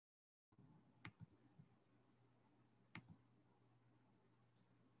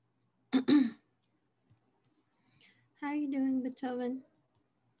How are you doing, Beethoven?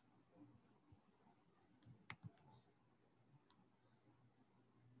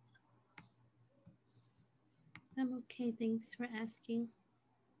 I'm okay, thanks for asking.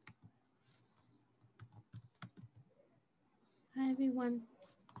 Hi, everyone.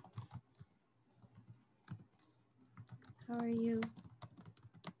 How are you?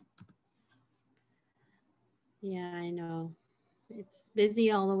 Yeah, I know. It's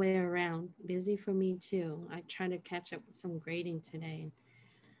busy all the way around. Busy for me too. I try to catch up with some grading today.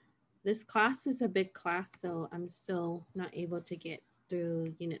 This class is a big class, so I'm still not able to get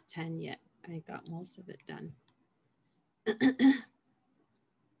through Unit 10 yet. I got most of it done.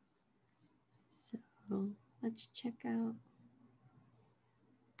 So let's check out.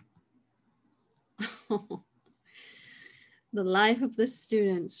 The life of the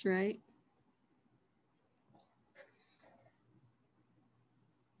students, right?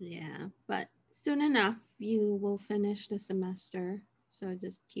 Yeah, but soon enough, you will finish the semester. So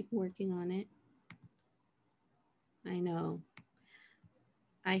just keep working on it. I know.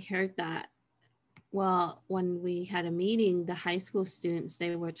 I heard that. Well, when we had a meeting, the high school students,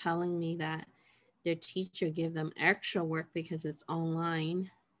 they were telling me that their teacher gave them extra work because it's online.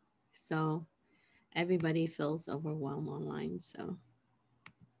 So everybody feels overwhelmed online. So,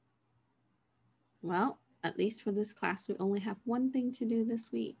 well, at least for this class, we only have one thing to do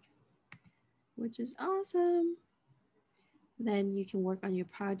this week, which is awesome. Then you can work on your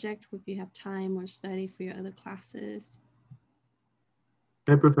project if you have time or study for your other classes.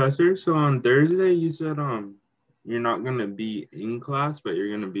 Hey, Professor. So on Thursday, you said you're not gonna be in class, but you're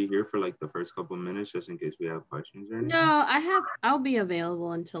gonna be here for like the first couple of minutes just in case we have questions or anything. No, I'll be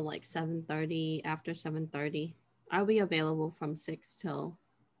available until like 7:30. After 7:30, I'll be available from 6 till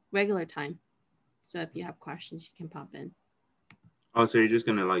regular time. So if you have questions, you can pop in. Oh, so you're just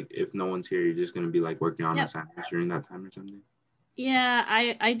gonna like if no one's here, you're just gonna be like working on Yep. assignments during that time or something. Yeah,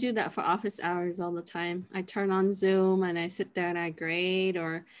 I do that for office hours all the time. I turn on Zoom and I sit there and I grade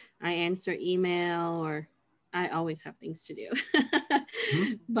or I answer email or I always have things to do.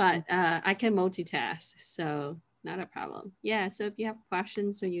 But I can multitask, so not a problem. Yeah, so if you have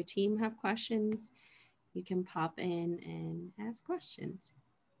questions or your team have questions, you can pop in and ask questions.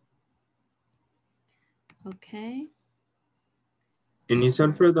 Okay. And you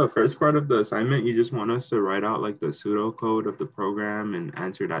said for the first part of the assignment, you just want us to write out like the pseudocode of the program and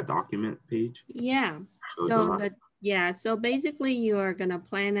answer that document page. Yeah. Shows a So lot. the yeah, so basically you are gonna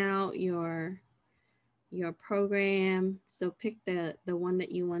plan out your program. So pick the one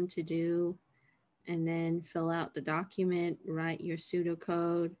that you want to do and then fill out the document, write your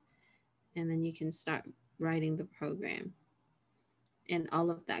pseudocode, and then you can start writing the program. And all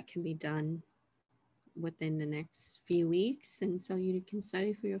of that can be done within the next few weeks. And so you can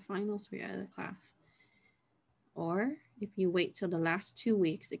study for your finals for your other class. Or if you wait till the last 2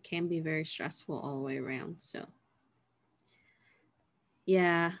 weeks, it can be very stressful all the way around. So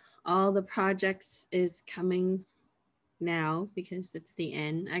yeah, all the projects is coming now because it's the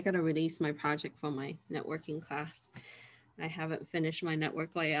end. I got to release my project for my networking class. I haven't finished my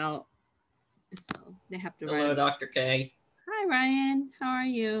network layout, so they have to write Hello, a... Dr. K. Hi, Ryan. How are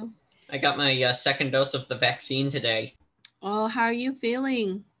you? I got my second dose of the vaccine today. Oh, how are you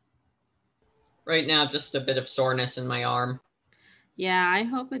feeling? Right now, just a bit of soreness in my arm. Yeah, I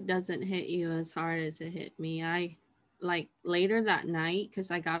hope it doesn't hit you as hard as it hit me. I like later that night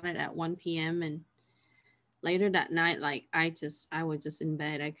because I got it at 1 p.m. and later that night, like I was just in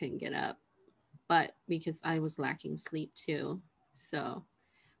bed. I couldn't get up, but because I was lacking sleep too. So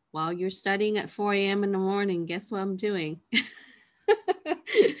while you're studying at 4 a.m. in the morning, guess what I'm doing?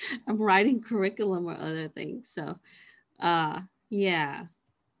 I'm writing curriculum or other things. So, yeah,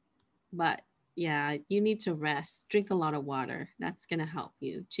 but yeah, you need to rest. Drink a lot of water. That's going to help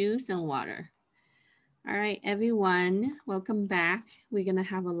you. Juice and water. All right, everyone, welcome back. We're going to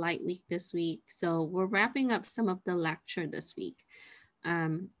have a light week this week. So, we're wrapping up some of the lecture this week.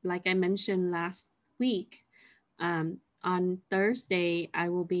 Like I mentioned last week, on Thursday, I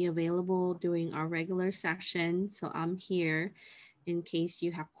will be available during our regular session. So, I'm here in case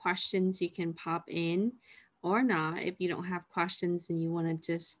you have questions, you can pop in or not. If you don't have questions and you want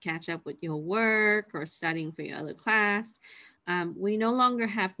to just catch up with your work or studying for your other class, we no longer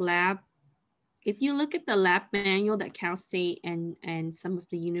have lab. If you look at the lab manual that Cal State and some of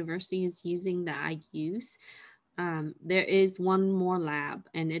the universities using that I use, there is one more lab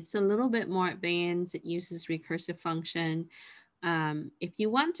and it's a little bit more advanced. It uses recursive function. If you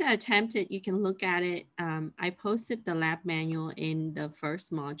want to attempt it, you can look at it. I posted the lab manual in the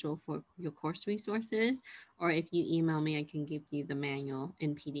first module for your course resources, or if you email me, I can give you the manual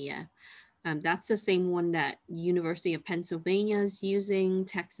in PDF. That's the same one that University of Pennsylvania is using,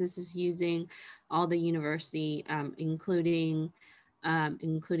 Texas is using, all the university, including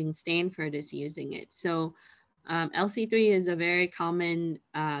Stanford is using it. So LC3 is a very common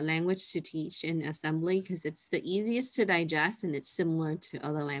language to teach in assembly because it's the easiest to digest and it's similar to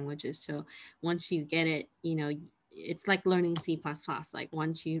other languages. So once you get it, you know, it's like learning C++. Like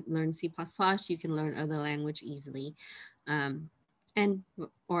once you learn C++, you can learn other language easily, and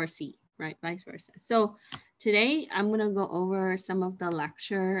or C, right? Vice versa. So today I'm going to go over some of the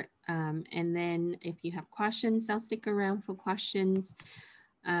lecture, and then if you have questions, I'll stick around for questions.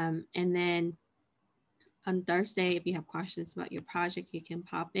 And then on Thursday, if you have questions about your project, you can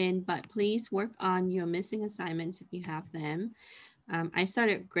pop in, but please work on your missing assignments if you have them. I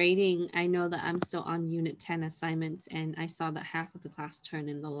started grading. I know that I'm still on unit 10 assignments, and I saw that half of the class turned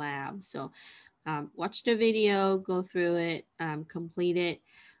in the lab. So watch the video, go through it, complete it.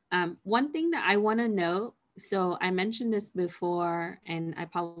 One thing that I want to note, so I mentioned this before, and I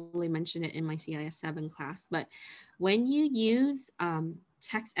probably mentioned it in my CIS11 class, but when you use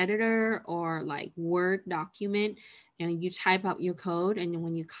text editor or like Word document, and you type out your code, and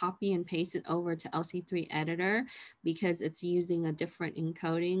when you copy and paste it over to LC3 editor, because it's using a different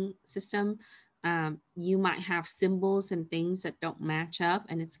encoding system, you might have symbols and things that don't match up,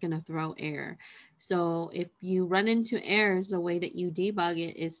 and it's going to throw error. So if you run into errors, the way that you debug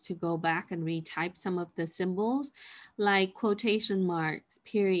it is to go back and retype some of the symbols, like quotation marks,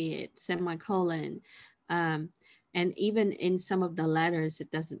 period, semicolon, and even in some of the letters,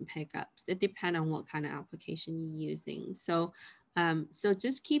 it doesn't pick up. It depends on what kind of application you're using. So so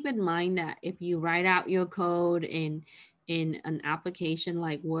just keep in mind that if you write out your code in an application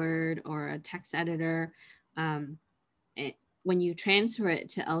like Word or a text editor, when you transfer it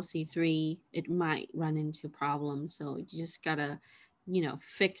to LC3, it might run into problems. So you just gotta, you know,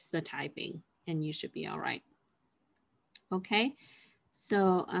 fix the typing and you should be all right. Okay,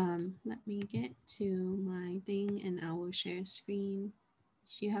 so let me get to my thing and I will share screen.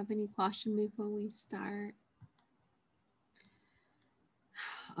 Do you have any question before we start?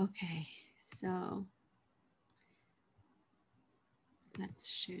 Okay, so let's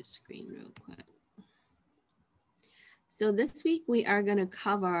share screen real quick. So this week we are going to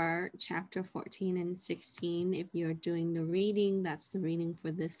cover chapter 14 and 16. If you're doing the reading, that's the reading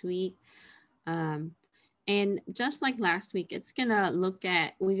for this week. And just like last week, we're going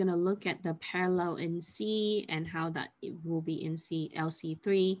to look at the parallel in C and how that it will be in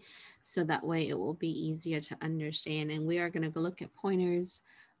LC3. So that way it will be easier to understand. And we are going to look at pointers,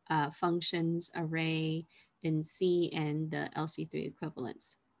 functions, array in C and the LC3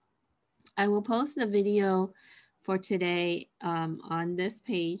 equivalents. I will post a video for today on this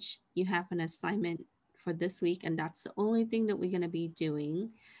page. You have an assignment for this week, and that's the only thing that we're going to be doing.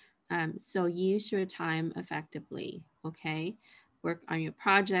 So use your time effectively, okay? Work on your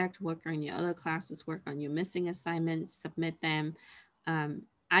project, work on your other classes, work on your missing assignments, submit them.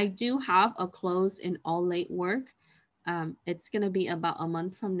 I do have a close in all late work. It's going to be about a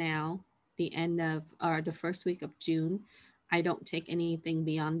month from now, the end of, or the first week of June. I don't take anything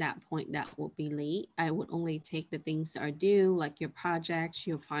beyond that point that will be late. I would only take the things that are due, like your project,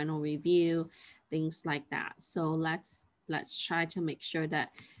 your final review, things like that. So let's try to make sure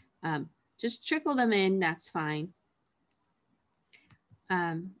that just trickle them in. That's fine.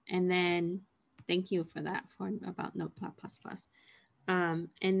 And then thank you for that about Notepad++. And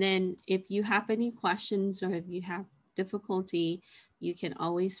then if you have any questions or if you have difficulty, you can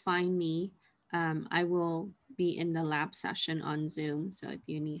always find me. I will be in the lab session on Zoom. So if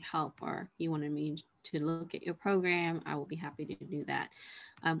you need help or you wanted me to look at your program, I will be happy to do that.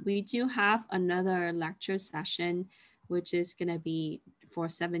 We do have another lecture session, which is going to be for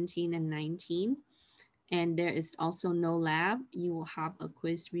 17 and 19. And there is also no lab. You will have a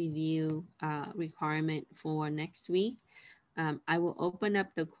quiz review requirement for next week. I will open up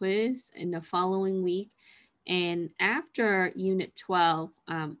the quiz in the following week. And after Unit 12,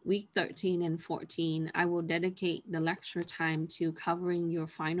 week 13 and 14, I will dedicate the lecture time to covering your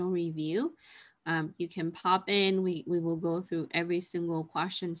final review. You can pop in. We will go through every single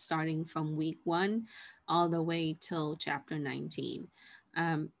question starting from week 1 all the way till chapter 19.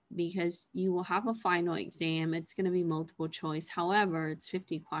 Because you will have a final exam. It's going to be multiple choice. However, it's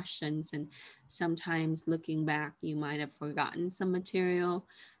 50 questions, and sometimes looking back, you might have forgotten some material.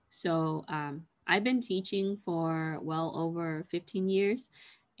 So I've been teaching for well over 15 years,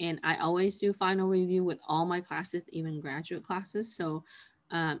 And I always do final review with all my classes, even graduate classes. So,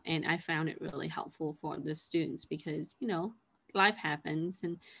 and I found it really helpful for the students because, you know, life happens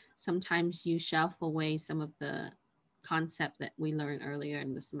and sometimes you shelf away some of the concept that we learned earlier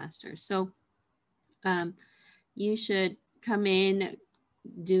in the semester. So you should come in,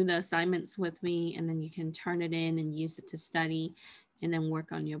 do the assignments with me, and then you can turn it in and use it to study and then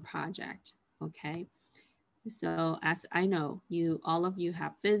work on your project. Okay. So as I know, you all of you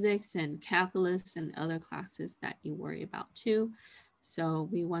have physics and calculus and other classes that you worry about too. So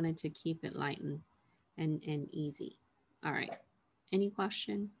we wanted to keep it light and easy. All right. Any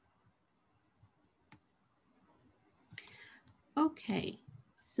question? Okay.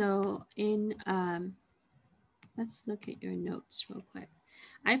 So in let's look at your notes real quick.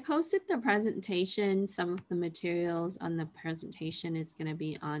 I posted the presentation. Some of the materials on the presentation is going to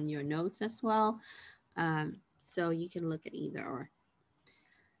be on your notes as well. So you can look at either or.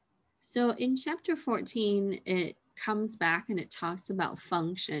 So in chapter 14, it comes back and it talks about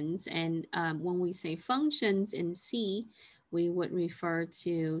functions. And when we say functions in C, we would refer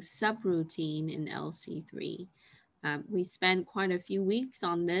to subroutine in LC-3. We spent quite a few weeks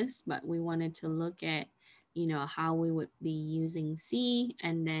on this, but we wanted to look at, you know, how we would be using C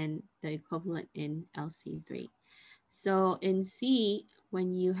and then the equivalent in LC-3. So in C,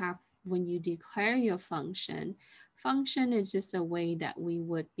 when you declare your function, function is just a way that we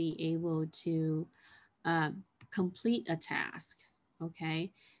would be able to complete a task,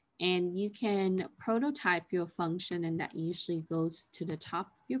 okay? And you can prototype your function, and that usually goes to the top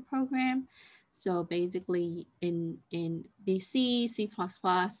of your program. So basically in BC, C++,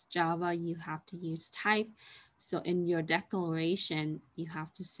 Java, you have to use type. So in your declaration, you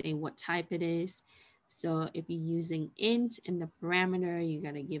have to say what type it is. So if you're using int in the parameter, you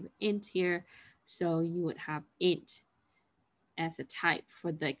got to give int here. So you would have int as a type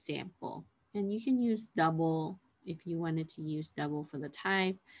for the example. And you can use double if you wanted to use double for the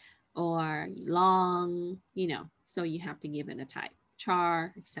type, or long, you know, so you have to give it a type,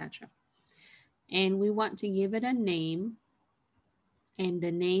 char, etc. And we want to give it a name. And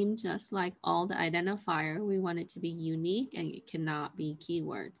the name, just like all the identifier, we want it to be unique and it cannot be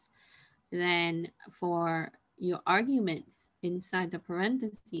keywords. Then for your arguments inside the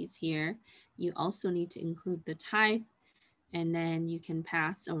parentheses here, you also need to include the type, and then you can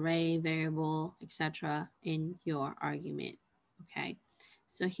pass array, variable, etc. in your argument. Okay,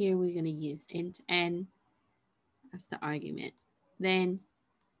 so here we're going to use int n as the argument. Then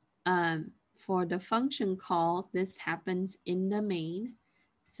for the function call, this happens in the main.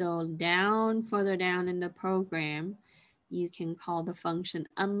 So further down in the program, you can call the function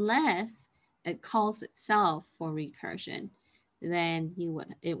unless it calls itself for recursion. Then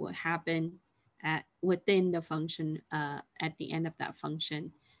it would happen within the function at the end of that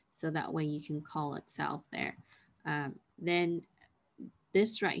function. So that way you can call itself there. Then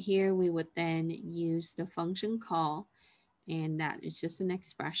this right here, we would then use the function call, and that is just an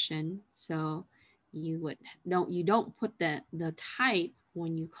expression. So you don't put the type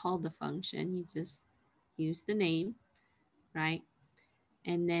when you call the function, you just use the name, right?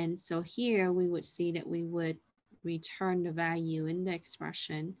 And then so here we would see that we would return the value in the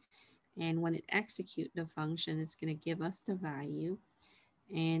expression, and when it execute the function, it's going to give us the value.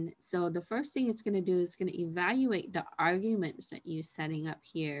 And so the first thing it's going to do is going to evaluate the arguments that you're setting up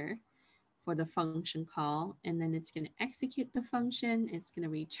here for the function call, and then it's going to execute the function. It's going to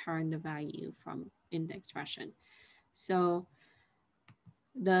return the value from in the expression. So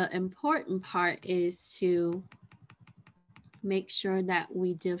the important part is to make sure that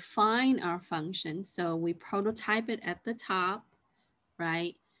we define our function. So we prototype it at the top,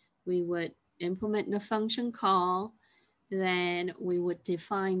 right? We would implement the function call, then we would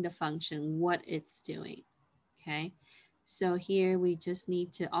define the function, what it's doing, okay? So here we just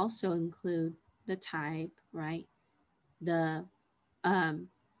need to also include the type, right? The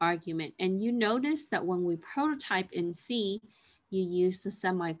argument. And you notice that when we prototype in C, you use the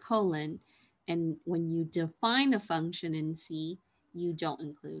semicolon. And when you define a function in C, you don't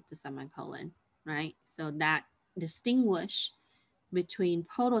include the semicolon, right? So that distinguish between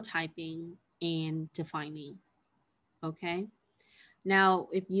prototyping and defining, okay? Now,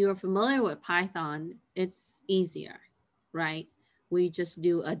 if you're familiar with Python, it's easier, right? We just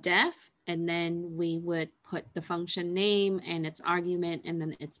do a def, and then we would put the function name and its argument and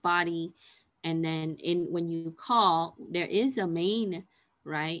then its body. And then when you call, there is a main,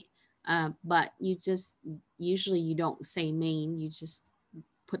 right? But usually you don't say main, you just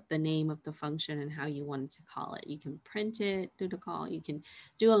put the name of the function and how you wanted to call it. You can print it, do the call, you can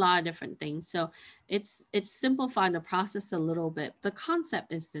do a lot of different things. So it's simplifying the process a little bit. The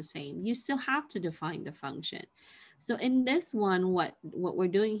concept is the same. You still have to define the function. So in this one, what we're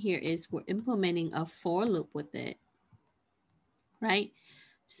doing here is we're implementing a for loop with it, right?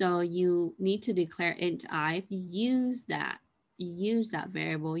 So you need to declare int I. If you use that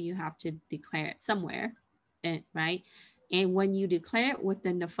variable, you have to declare it somewhere, right? And when you declare it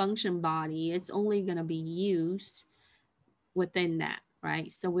within the function body, it's only going to be used within that,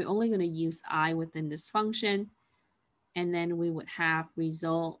 right? So we're only going to use I within this function, and then we would have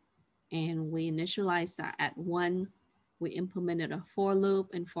result, and we initialize that at 1. We implemented a for loop,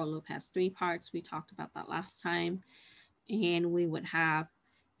 and for loop has 3 parts. We talked about that last time. And we would have,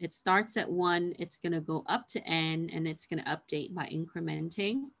 it starts at 1, it's going to go up to n, and it's going to update by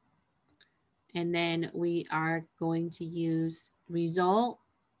incrementing. And then we are going to use result,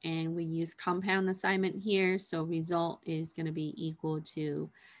 and we use compound assignment here. So result is going to be equal to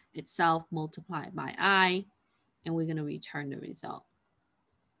itself multiplied by I, and we're going to return the result.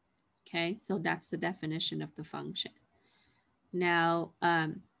 Okay, so that's the definition of the function. Now,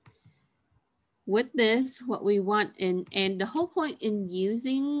 with this, what we want and the whole point in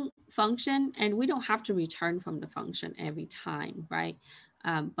using function, and we don't have to return from the function every time, right?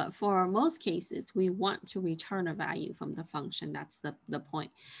 But for most cases, we want to return a value from the function. That's the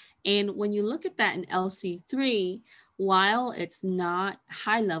point. And when you look at that in LC3, while it's not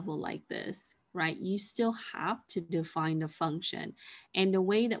high level like this, right, you still have to define the function. And the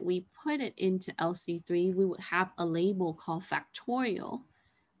way that we put it into LC3, we would have a label called factorial,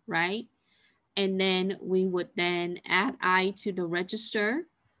 right? And then we would then add I to the register.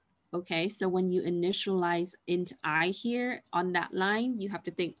 Okay, so when you initialize int I here on that line, you have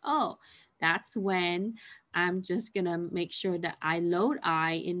to think, oh, that's when I'm just gonna make sure that I load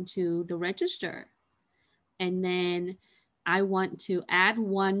I into the register. And then I want to add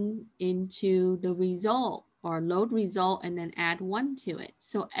 1 into the result, or load result and then add 1 to it.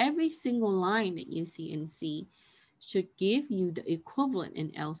 So every single line that you see in C should give you the equivalent in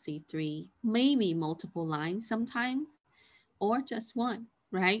LC3, maybe multiple lines sometimes, or just 1,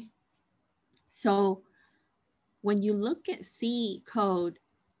 right? So when you look at C code,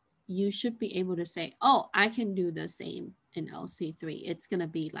 you should be able to say, oh, I can do the same in LC3. It's going to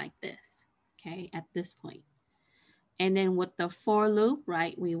be like this, okay, at this point. And then with the for loop,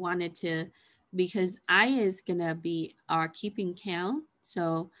 right, we wanted to, because I is going to be our keeping count.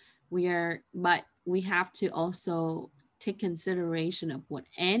 So but we have to also take consideration of what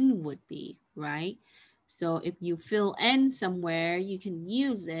n would be, right? So if you fill n somewhere, you can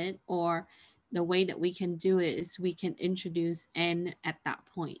use it, or the way that we can do it is we can introduce n at that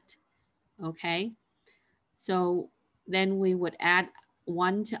point, okay? So then we would add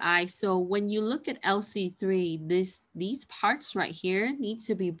 1 to I. So when you look at LC3, these parts right here needs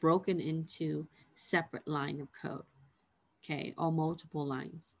to be broken into separate line of code, okay, or multiple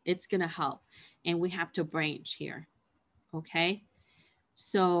lines. It's gonna help. And we have to branch here, okay?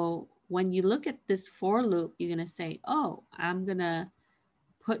 So when you look at this for loop, you're gonna say, oh, I'm gonna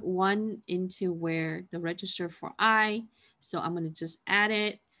put 1 into where the register for I. So I'm gonna just add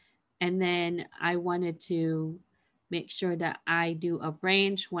it. And then I wanted to make sure that I do a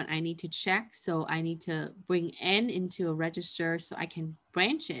branch when I need to check. So I need to bring n into a register so I can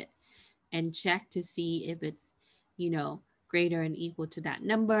branch it and check to see if it's, greater and equal to that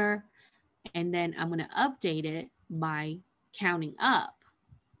number. And then I'm going to update it by counting up.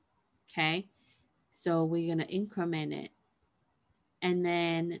 Okay. So we're going to increment it. And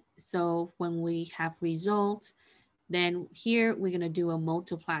then, so when we have results, then here we're going to do a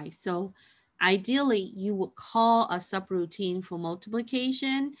multiply. So ideally, you would call a subroutine for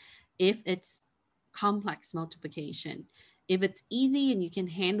multiplication if it's complex multiplication. If it's easy and you can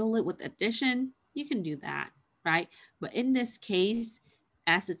handle it with addition, you can do that, right? But in this case,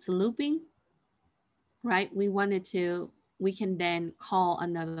 as it's looping, right, we can then call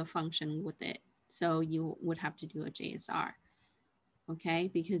another function with it. So you would have to do a JSR, okay?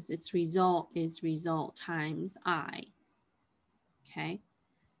 Because its result is result times I, okay?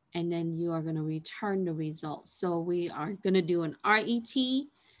 And then you are going to return the result. So we are going to do an RET,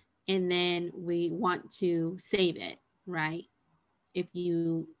 and then we want to save it, right? If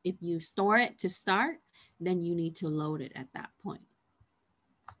you store it to start, then you need to load it at that point.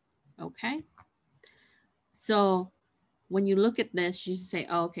 Okay. So when you look at this, you say,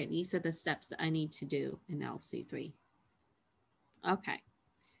 oh, okay, these are the steps that I need to do in LC3. Okay.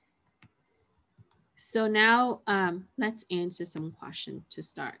 So now let's answer some questions to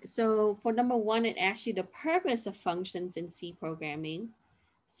start. So for number 1, it asks you the purpose of functions in C programming.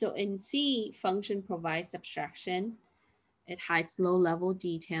 So in C, function provides abstraction. It hides low-level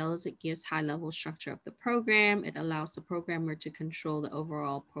details. It gives high-level structure of the program. It allows the programmer to control the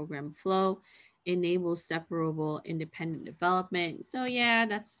overall program flow, enables separable independent development. So yeah,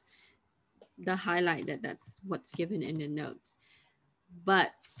 that's the highlight that's what's given in the notes.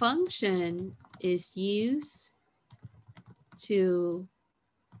 But function is used to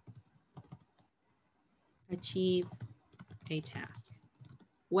achieve a task,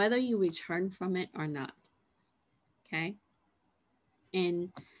 whether you return from it or not, okay? And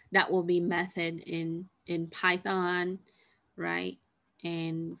that will be method in Python, right?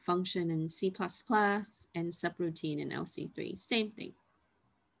 And function in C++ and subroutine in LC-3, same thing.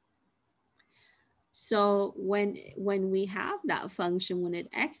 So when we have that function, when it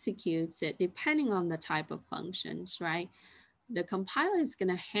executes it, depending on the type of functions, right? The compiler is going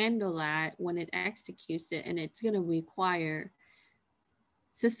to handle that when it executes it, and it's going to require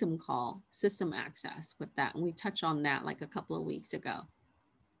system call, system access with that. And we touched on that like a couple of weeks ago.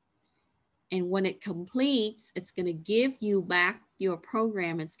 And when it completes, it's going to give you back your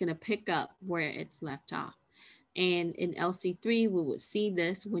program. It's going to pick up where it's left off. And in LC3, we would see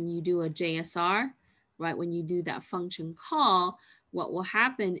this when you do a JSR, right? When you do that function call, what will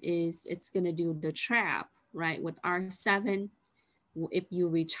happen is it's going to do the trap, right? With R7, if you're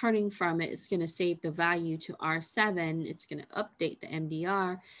returning from it, it's going to save the value to R7. It's going to update the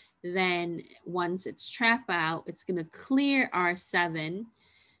MDR. Then once it's trap out, it's going to clear R7.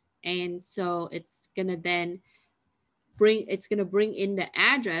 And so it's going to then bring in the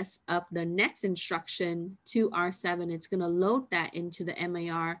address of the next instruction to R7. It's going to load that into the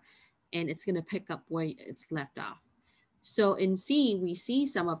MAR, and it's going to pick up where it's left off. So in C, we see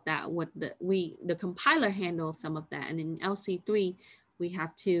some of that. What the compiler handles some of that, and in LC3, we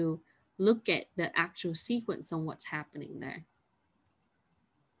have to look at the actual sequence on what's happening there.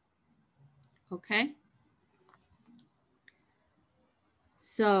 Okay.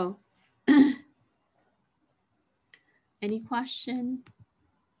 So, any question?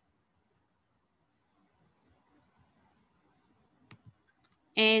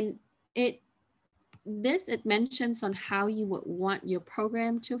 And it mentions on how you would want your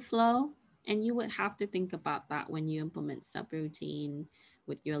program to flow, and you would have to think about that when you implement subroutine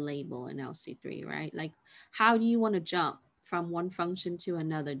with your label in LC3, right? Like, how do you want to jump from one function to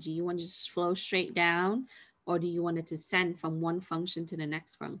another? Do you want to just flow straight down, or do you want it to send from one function to the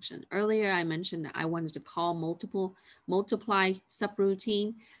next function? Earlier, I mentioned that I wanted to call multiply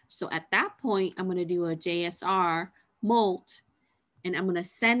subroutine. So at that point, I'm going to do a JSR mult, and I'm going to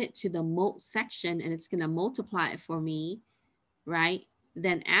send it to the mult section, and it's going to multiply it for me, right?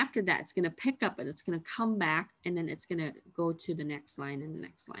 Then after that, it's going to pick up and it's going to come back, and then it's going to go to the next line and the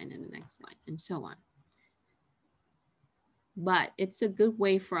next line and the next line and so on. But it's a good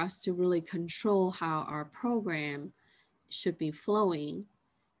way for us to really control how our program should be flowing.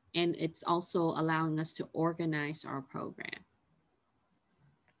 And it's also allowing us to organize our program.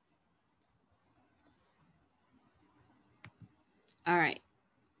 All right.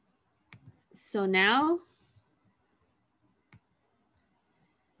 So now,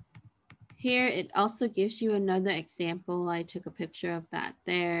 here it also gives you another example. I took a picture of that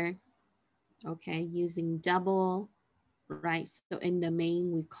there. Okay, using double, right? So in the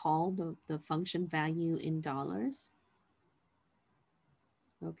main, we call the function value in dollars.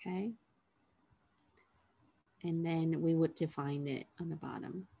 Okay. And then we would define it on the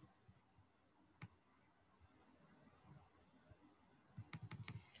bottom.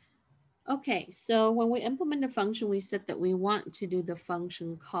 Okay, so when we implement a function, we said that we want to do the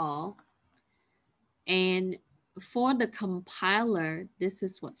function call. And for the compiler, this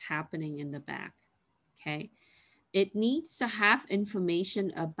is what's happening in the back, okay? It needs to have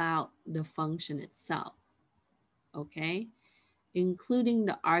information about the function itself, okay? Including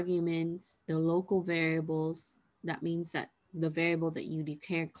the arguments, the local variables. That means that the variable that you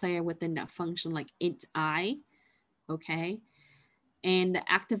declare within that function, like int I, okay? And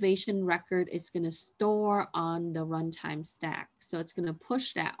the activation record is going to store on the runtime stack. So it's going to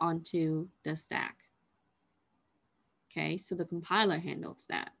push that onto the stack. Okay, so the compiler handles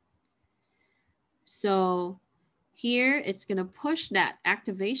that. So here it's going to push that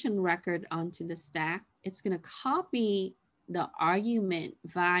activation record onto the stack. It's going to copy the argument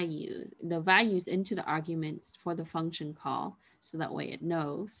value, the values into the arguments for the function call, so that way it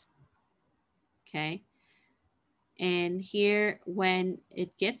knows. Okay. And here, when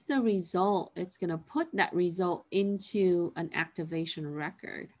it gets the result, it's going to put that result into an activation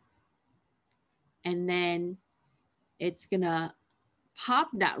record. And then it's going to pop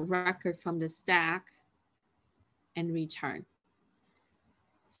that record from the stack and return.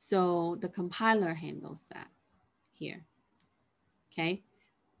 So the compiler handles that here, okay?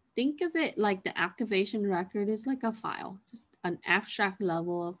 Think of it like the activation record is like a file, just an abstract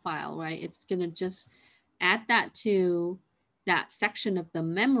level of file, right? It's gonna just add that to that section of the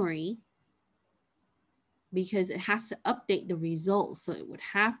memory because it has to update the result. So it would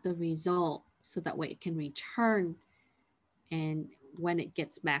have the result so that way it can return and when it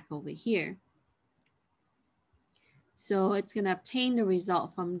gets back over here. So it's going to obtain the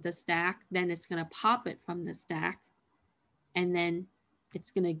result from the stack, then it's going to pop it from the stack, and then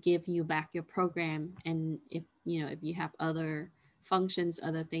it's going to give you back your program. And if you have other functions,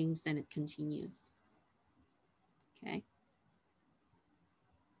 other things, then it continues. Okay.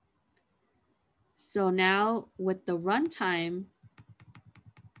 So now with the runtime,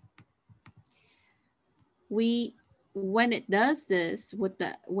 when it does this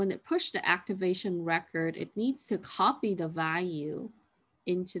when it pushes the activation record, it needs to copy the value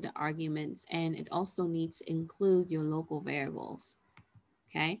into the arguments, and it also needs to include your local variables.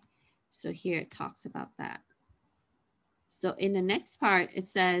 Okay, so here it talks about that. So in the next part, it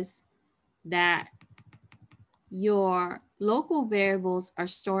says that your local variables are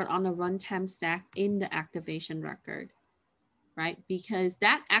stored on the runtime stack in the activation record, right? Because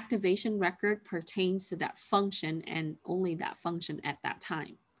that activation record pertains to that function and only that function at that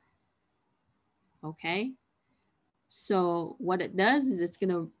time. Okay. So what it does is it's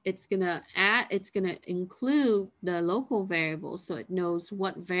gonna include the local variables, so it knows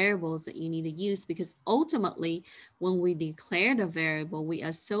what variables that you need to use, because ultimately when we declare the variable, we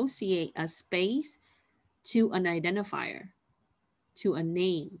associate a space to an identifier, to a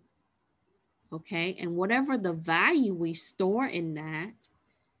name. Okay, and whatever the value we store in that,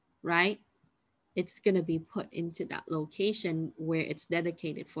 right, it's going to be put into that location where it's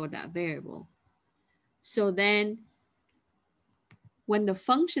dedicated for that variable. So then when the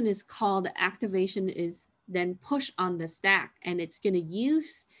function is called, the activation is then pushed on the stack, and it's going to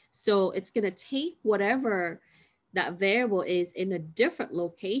use, so it's going to take whatever that variable is in a different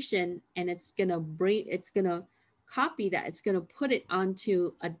location, and it's going to copy that. It's going to put it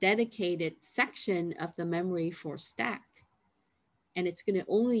onto a dedicated section of the memory for stack. And it's going to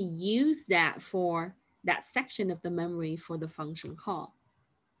only use that for that section of the memory for the function call.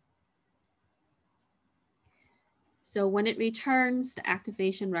 So when it returns, the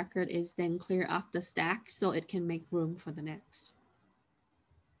activation record is then clear off the stack so it can make room for the next.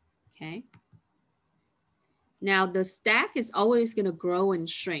 Okay. Now the stack is always going to grow and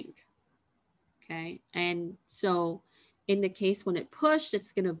shrink. Okay. And so in the case when it pushed,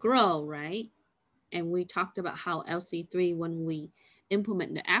 it's going to grow, right? And we talked about how LC3, when we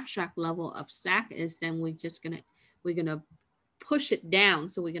implement the abstract level of stack, is then we're gonna push it down.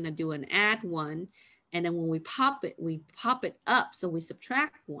 So we're gonna do an add one, and then when we pop it up, so we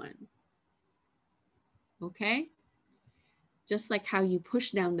subtract one. Okay, just like how you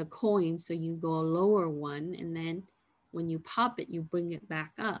push down the coin, so you go a lower one, and then when you pop it, you bring it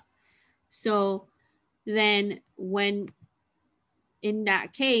back up. So then when in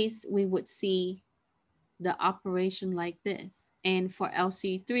that case, we would see the operation like this. And for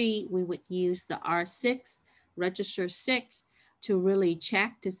LC3, we would use the R6, register 6, to really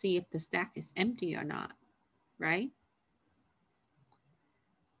check to see if the stack is empty or not, right?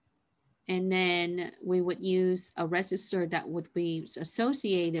 And then we would use a register that would be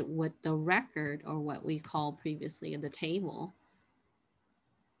associated with the record, or what we call previously in the table,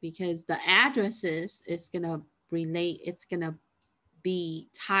 because the addresses is gonna relate, it's gonna be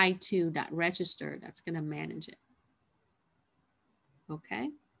tied to that register that's gonna manage it.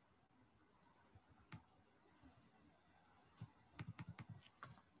 Okay.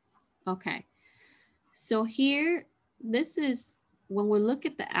 Okay. So here, this is when we look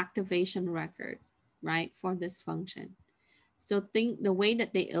at the activation record, right, for this function. So think the way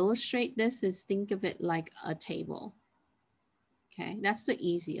that they illustrate this is think of it like a table. Okay, that's the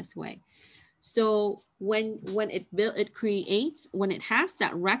easiest way. So when it has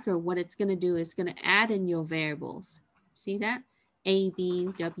that record, what it's going to do is going to add in your variables. See that? A, B,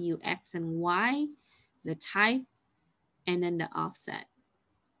 W, X, and Y, the type, and then the offset.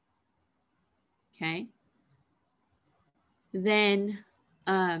 Okay. Then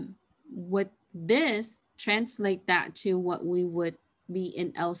with this, translate that to what we would be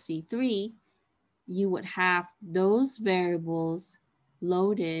in LC3, you would have those variables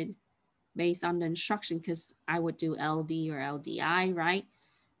loaded based on the instruction, because I would do LD or LDI, right?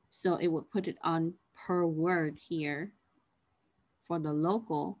 So it would put it on per word here for the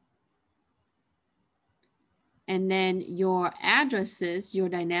local. And then your addresses, your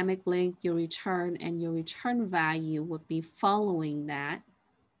dynamic link, your return, and your return value would be following that.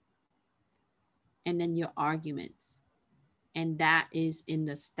 and then your arguments. And that is in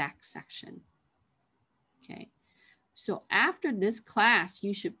the stack section. Okay. So after this class,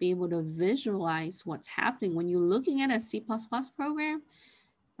 you should be able to visualize what's happening when you're looking at a C++ program,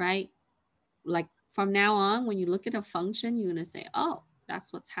 right? Like from now on, when you look at a function, you're gonna say, oh,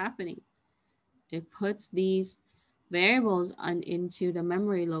 that's what's happening. It puts these variables into the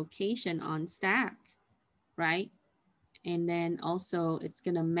memory location on stack, right? And then also it's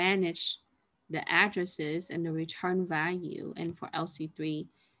gonna manage the addresses and the return value. And for LC3,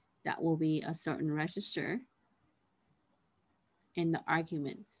 that will be a certain register and the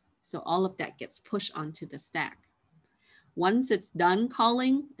arguments. So all of that gets pushed onto the stack. Once it's done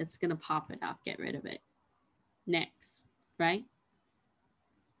calling, it's gonna pop it off, get rid of it. Next, right?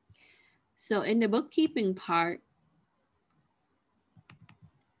 So in the bookkeeping part,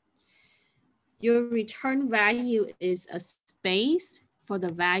 your return value is a space for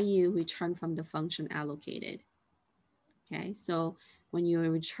the value returned from the function allocated. Okay, so when you're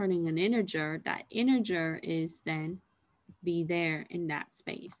returning an integer, that integer is then be there in that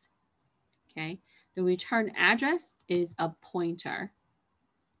space. Okay, the return address is a pointer.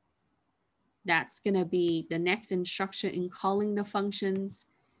 That's gonna be the next instruction in calling the functions,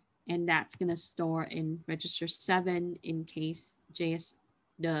 and that's gonna store in register 7 in case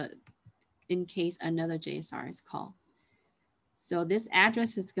in case another JSR is called. So this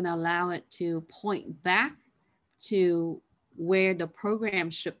address is gonna allow it to point back to where the program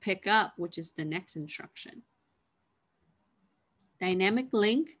should pick up, which is the next instruction. Dynamic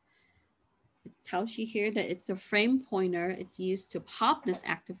link, it tells you here that it's a frame pointer. It's used to pop this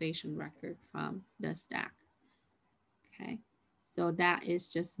activation record from the stack. Okay, so that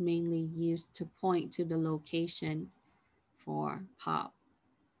is just mainly used to point to the location for pop.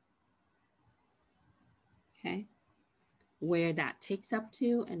 Okay, where that takes up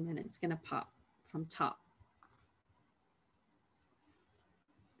to, and then it's gonna pop from top.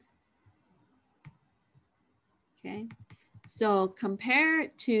 Okay, so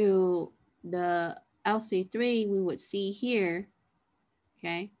compared to the LC3, we would see here,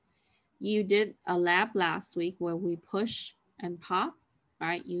 okay, you did a lab last week where we push and pop,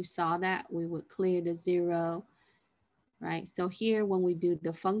 right? You saw that we would clear the 0, right? So here when we do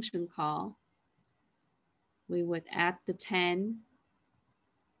the function call, we would add the 10,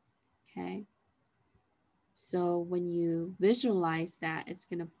 okay? So when you visualize that, it's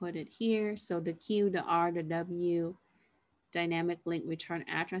gonna put it here. So the Q, the R, the W, dynamic link, return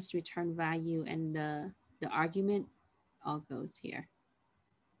address, return value, and the argument all goes here.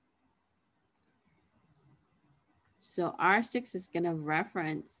 So R6 is gonna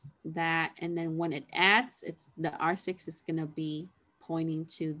reference that, and then when it adds, the R6 is gonna be pointing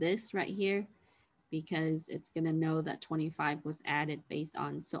to this right here, because it's gonna know that 25 was added based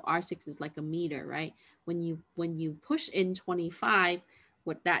on, so R6 is like a meter, right? When you push in 25,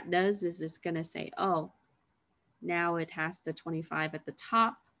 what that does is it's gonna say, oh, now it has the 25 at the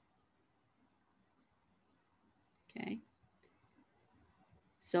top. Okay.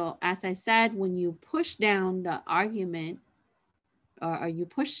 So as I said, when you push down the argument, or you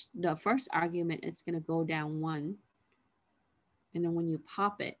push the first argument, it's gonna go down 1. And then when you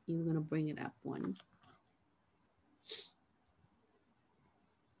pop it, you're gonna bring it up 1.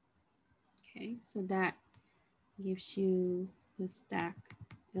 Okay, so that gives you the stack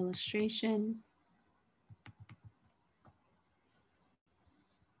illustration.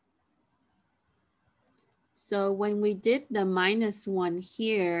 So when we did the -1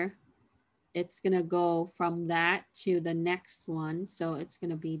 here, it's gonna go from that to the next one. So it's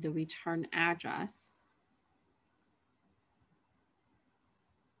gonna be the return address.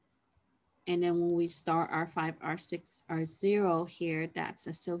 And then when we start R5, R6, R0 here, that's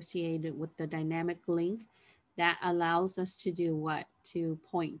associated with the dynamic link. That allows us to do what? To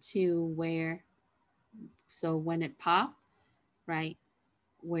point to where, so when it pop, right,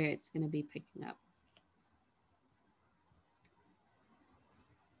 where it's gonna be picking up.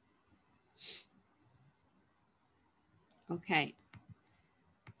 Okay,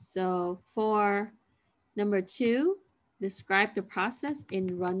 so for number 2, describe the process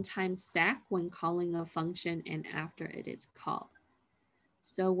in runtime stack when calling a function and after it is called.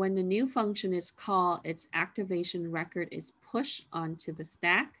 So when the new function is called, its activation record is pushed onto the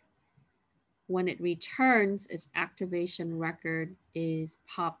stack. When it returns, its activation record is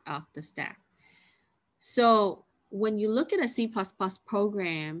popped off the stack. So when you look at a C++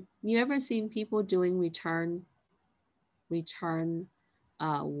 program, you ever seen people doing return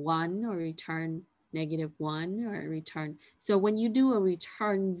 1 or return -1 or return? So when you do a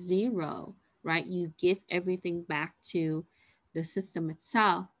return 0, right, you give everything back to the system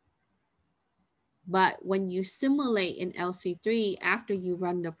itself. But when you simulate in LC3, after you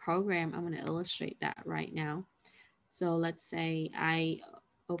run the program, I'm going to illustrate that right now. So let's say I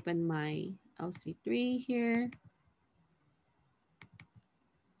open my LC3 here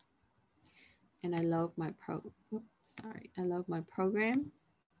and I load my I load my program.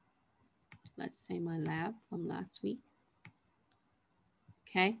 Let's say my lab from last week.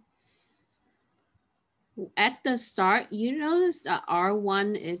 Okay. At the start, you notice that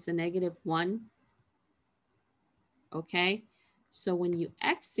R1 is a -1. Okay. So when you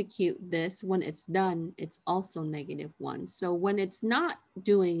execute this, when it's done, it's also -1. So when it's not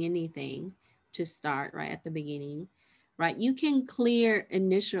doing anything to start right at the beginning, right, you can clear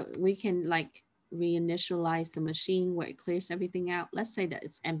we can like reinitialize the machine where it clears everything out. Let's say that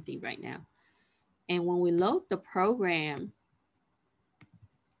it's empty right now. And when we load the program,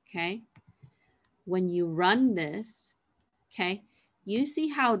 okay, when you run this, okay, you see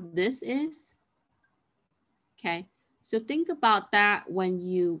how this is, okay? So think about that when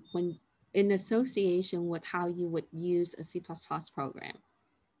in association with how you would use a C++ program,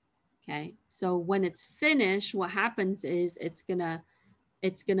 okay? So when it's finished, what happens is it's gonna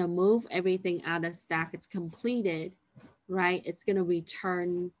move everything out of stack. It's completed, right? It's gonna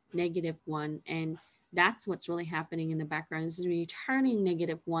return -1, and that's what's really happening in the background. It's returning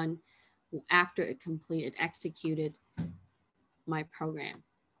 -1 after it executed my program.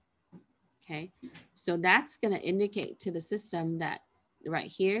 Okay, so that's going to indicate to the system that right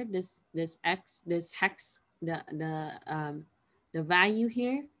here, this hex, the value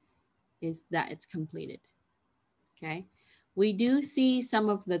here is that it's completed. Okay, we do see some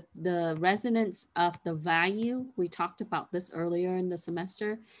of the resonance of the value. We talked about this earlier in the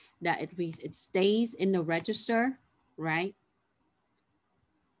semester, that it stays in the register, right?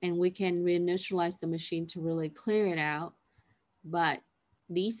 And we can reinitialize the machine to really clear it out, but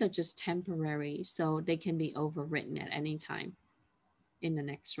these are just temporary, so they can be overwritten at any time in the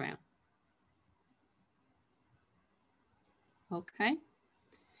next round. Okay.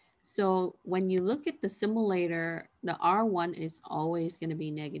 So when you look at the simulator, the R1 is always going to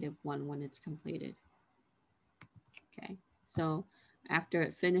be -1 when it's completed. Okay. So after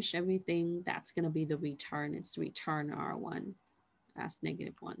it finished everything, that's going to be the return. It's return R1 as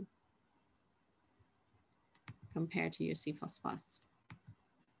 -1 compared to your C++.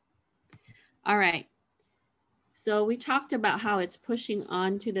 All right. So we talked about how it's pushing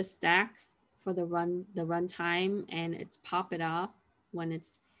onto the stack for the runtime, and it's pop it off when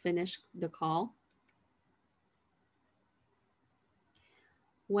it's finished the call.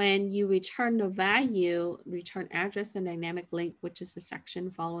 When you return the value, return address and dynamic link, which is the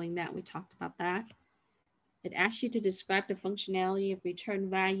section following that, we talked about that. It asks you to describe the functionality of return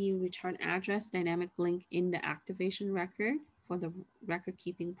value, return address, dynamic link in the activation record for the record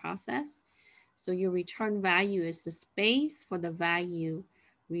keeping process. So your return value is the space for the value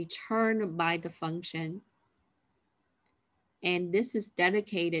returned by the function. And this is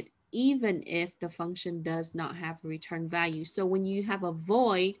dedicated even if the function does not have a return value. So when you have a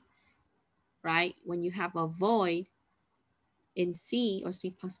void, right? When you have a void in C or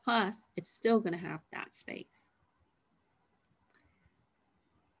C++, it's still going to have that space.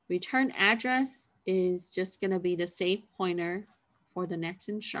 Return address is just going to be the save pointer for the next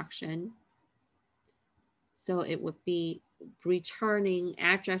instruction. So it would be returning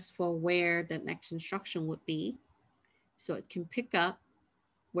address for where the next instruction would be. So it can pick up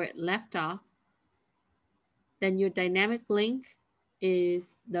where it left off. Then your dynamic link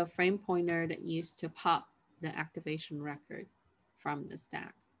is the frame pointer that you use to pop the activation record from the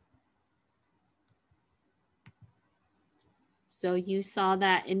stack. So you saw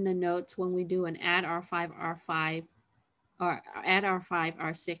that in the notes when we do an add R5, R5, or add R5,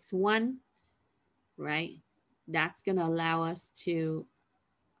 R6, 1, right? That's going to allow us to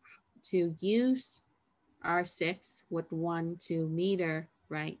use R6 with 1 to meter,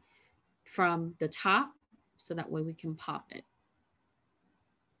 right, from the top, so that way we can pop it.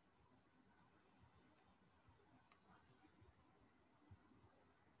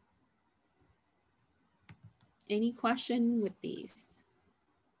 Any question with these?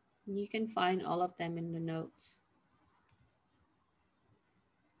 You can find all of them in the notes.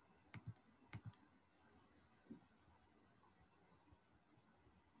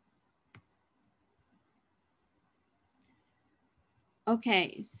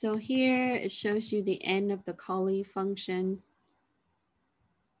 Okay, so here it shows you the end of the callee function,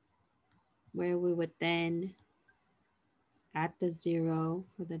 where we would then add the 0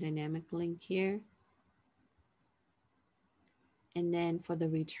 for the dynamic link here. And then for the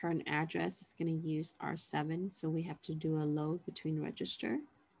return address, it's going to use R7. So we have to do a load between register.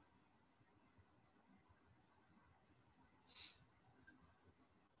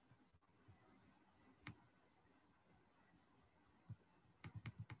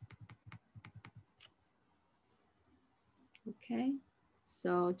 Okay,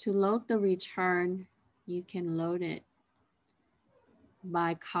 so to load the return, you can load it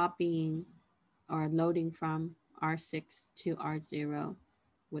by copying or loading from R6 to R0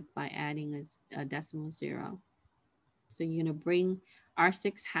 by adding a decimal zero. So you're gonna bring,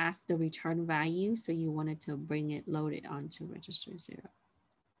 R6 has the return value, so you wanted to bring it loaded onto register 0.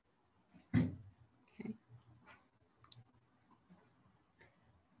 Okay.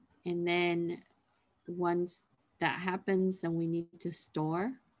 And then once that happens, and we need to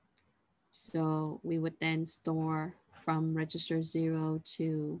store. So we would then store from register 0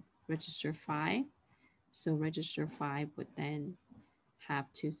 to register 5. So register 5 would then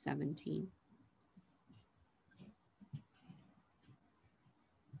have 217.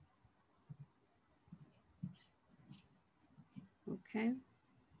 Okay.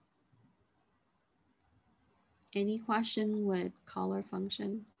 Any question with caller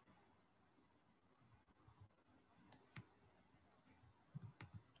function?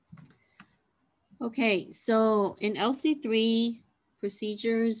 Okay, so in LC-3,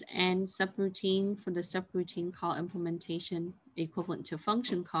 procedures and subroutine for the subroutine call implementation equivalent to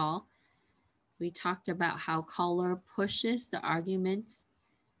function call, we talked about how caller pushes the arguments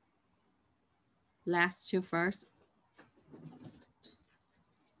last to first,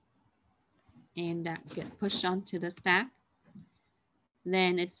 and that get pushed onto the stack.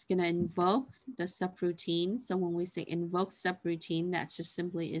 Then it's gonna invoke the subroutine. So when we say invoke subroutine, that just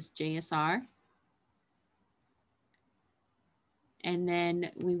simply is JSR. And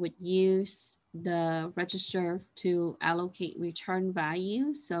then we would use the register to allocate return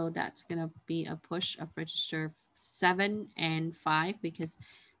value. So that's gonna be a push of register 7 and 5, because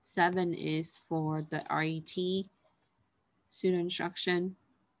 7 is for the RET pseudo instruction,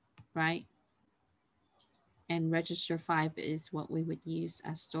 right? And register 5 is what we would use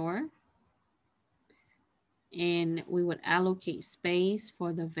as store. And we would allocate space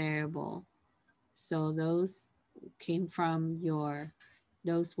for the variable. So those came from your,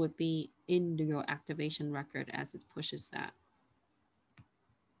 those would be in your activation record as it pushes that.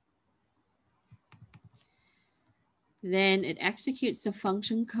 Then it executes the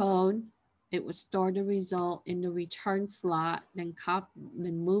function code. It would store the result in the return slot, then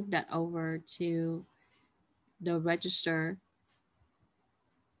move that over to the register,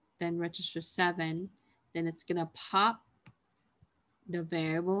 then register 7. Then it's gonna pop the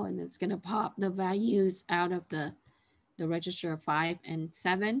variable, and it's gonna pop the values out of the register 5 and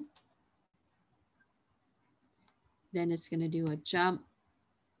 7. Then it's gonna do a jump.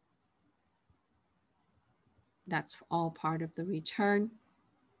 That's all part of the return.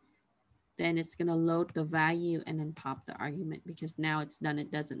 Then it's gonna load the value and then pop the argument, because now it's done,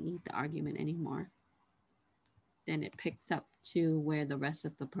 it doesn't need the argument anymore. Then it picks up to where the rest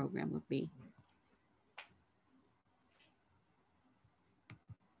of the program would be.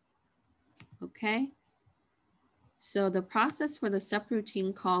 Okay. So the process for the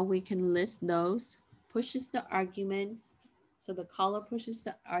subroutine call, we can list those. Pushes the arguments. So the caller pushes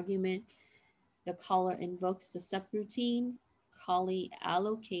the argument. The caller invokes the subroutine. Callee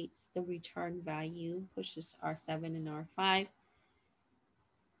allocates the return value, pushes R7 and R5.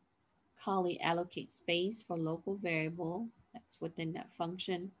 Callee allocates space for local variable that's within that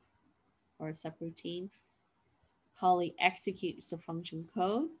function or subroutine. Callee executes the function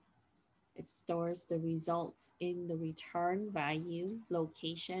code. It stores the results in the return value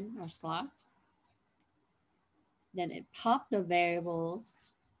location or slot. Then it pops the variables.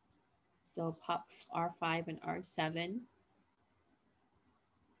 So pop R5 and R7.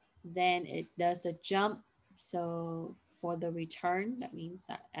 Then it does a jump. So for the return, that means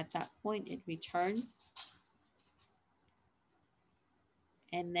that at that point it returns.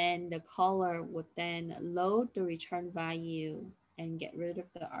 And then the caller would then load the return value and get rid of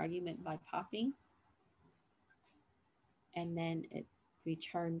the argument by popping. And then it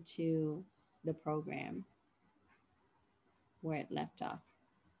returned to the program where it left off.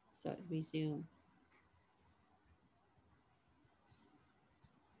 So it resumed.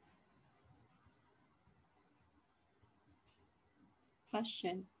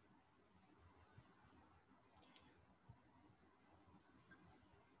 Question.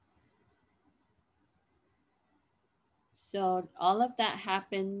 So all of that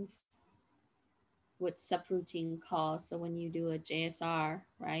happens with subroutine calls. So when you do a JSR,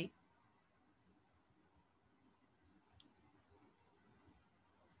 right?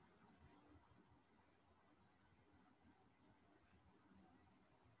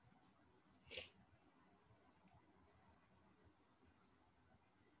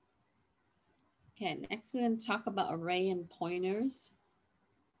 Okay, next we're going to talk about array and pointers.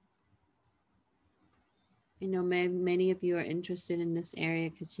 I know many of you are interested in this area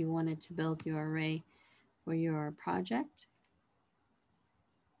because you wanted to build your array for your project.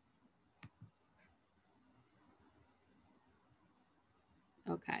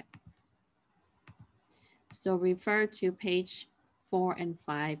 Okay. So refer to page 4 and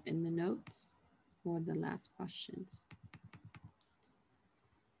 5 in the notes for the last questions.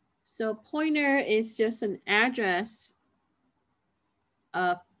 So pointer is just an address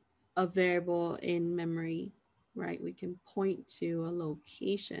of a variable in memory, right? We can point to a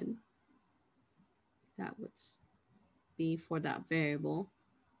location that would be for that variable.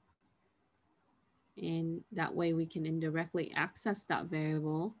 And that way we can indirectly access that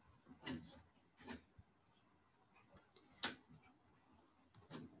variable.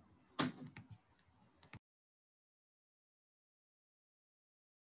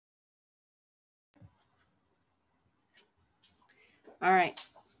 All right.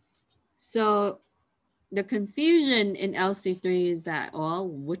 So the confusion in LC3 is that, well,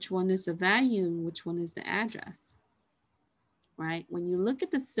 which one is the value and which one is the address, right? When you look at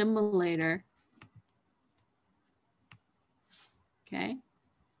the simulator, okay,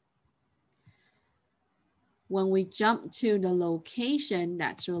 when we jump to the location,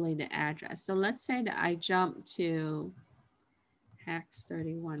 that's really the address. So let's say that I jump to hex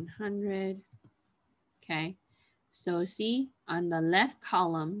 3100, okay? So see, on the left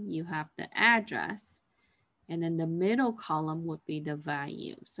column, you have the address, and then the middle column would be the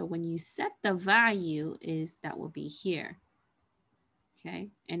value. So when you set the value that will be here, okay?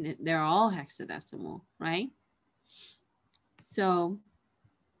 And they're all hexadecimal, right? So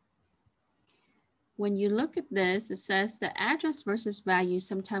when you look at this, it says the address versus value.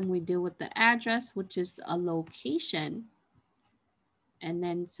 Sometimes we deal with the address, which is a location. And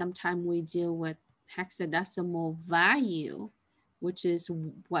then sometimes we deal with hexadecimal value, which is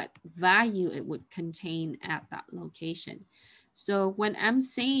what value it would contain at that location. So when I'm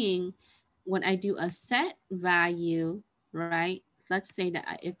saying, when I do a set value, right? Let's say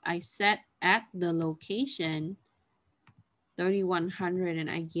that if I set at the location 3100 and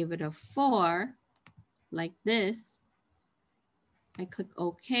I give it a 4, like this, I click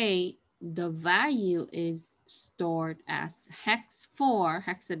OK, the value is stored as hex 4,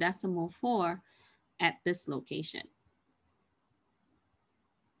 hexadecimal 4 at this location.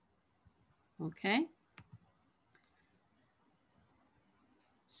 Okay.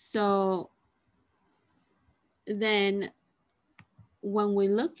 So then when we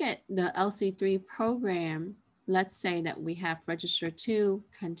look at the LC3 program, let's say that we have register 2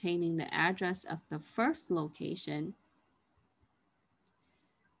 containing the address of the first location.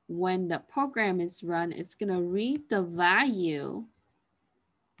 When the program is run, it's going to read the value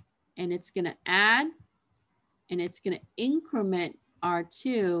and it's going to add and it's going to increment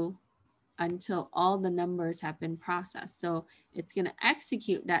R2 until all the numbers have been processed. So it's going to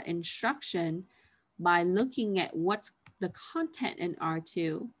execute that instruction by looking at what's the content in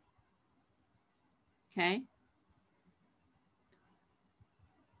R2. Okay.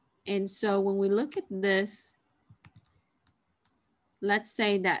 And so when we look at this, let's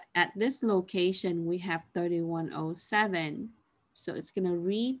say that at this location we have 3107. So it's going to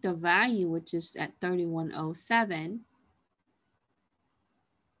read the value, which is at 3107.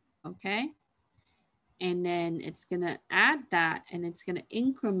 Okay. And then it's going to add that and it's going to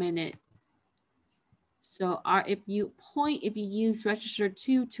increment it. So if you use register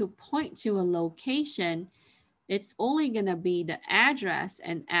 2 to point to a location, it's only going to be the address,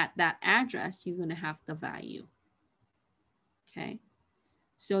 and at that address, you're going to have the value. Okay.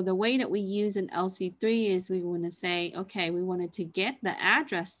 So the way that we use an LC3 is we want to say, okay, we wanted to get the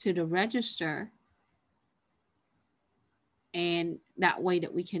address to the register, and that way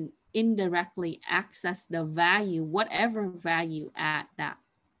that we can indirectly access the value, whatever value at that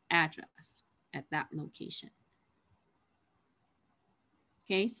address, at that location.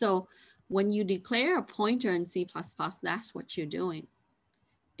 Okay, so when you declare a pointer in C++, that's what you're doing,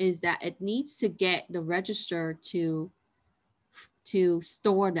 is that it needs to get the register to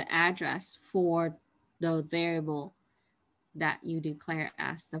store the address for the variable that you declare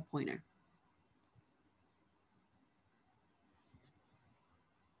as the pointer.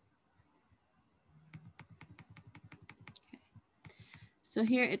 Okay. So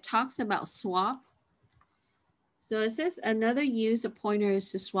here it talks about swap. So it says another use of pointer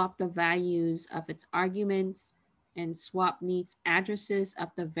is to swap the values of its arguments, and swap needs addresses of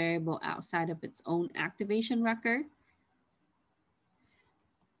the variable outside of its own activation record.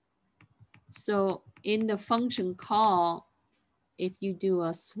 So in the function call, if you do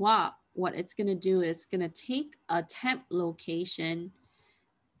a swap, what it's going to do is going to take a temp location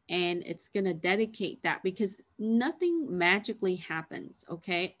and it's going to dedicate that because nothing magically happens,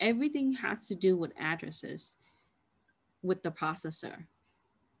 okay? Everything has to do with addresses with the processor.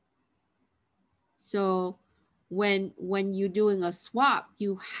 So when you're doing a swap,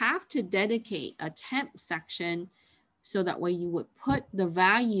 you have to dedicate a temp section so that way you would put the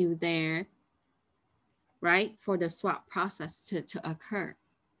value there, right, for the swap process to occur.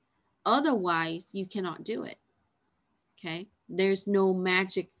 Otherwise, you cannot do it, okay? There's no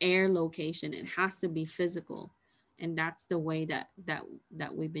magic air location. It has to be physical. And that's the way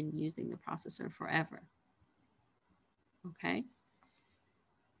that we've been using the processor forever, okay?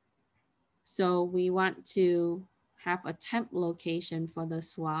 So we want to have a temp location for the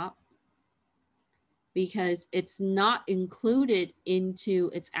swap because it's not included into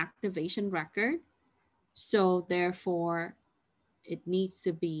its activation record. So therefore, it needs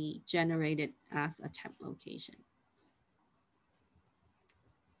to be generated as a temp location.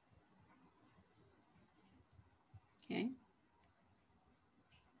 Okay.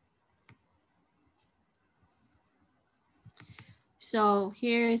 So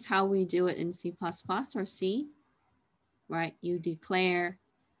here's how we do it in C++ or C, right? You declare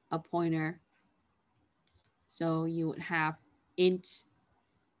a pointer. So you would have int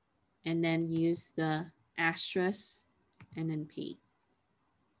and then use the asterisk and then P.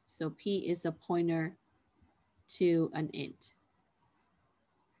 So P is a pointer to an int.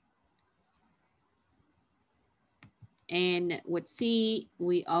 And with C,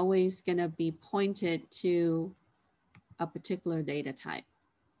 we always gonna be pointed to a particular data type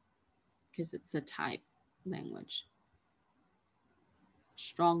because it's a type language,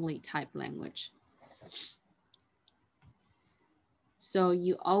 strongly typed language. So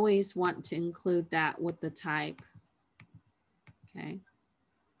you always want to include that with the type, okay?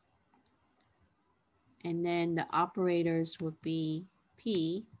 And then the operators would be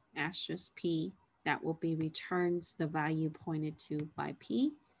P, asterisk P, that will be returns the value pointed to by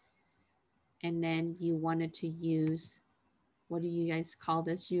P. And then you wanted to use, what do you guys call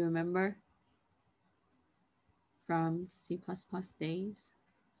this? You remember from C++ days?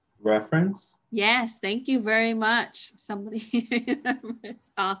 Reference? Yes, thank you very much. Somebody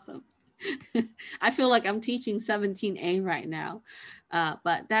remembers. Awesome. I feel like I'm teaching 17A right now,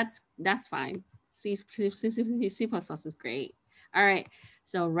 but that's fine. C++ is great. All right,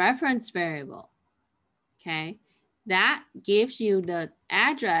 so reference variable, okay? That gives you the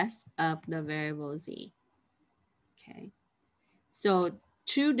address of the variable Z, okay? So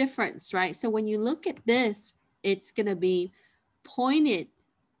true difference, right? So when you look at this, it's gonna be pointed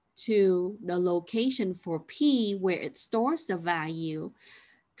to the location for P where it stores the value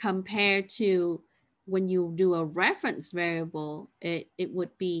compared to when you do a reference variable, it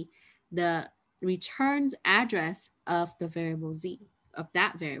would be the returns address of the variable Z, of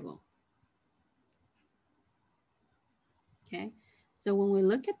that variable. Okay, so when we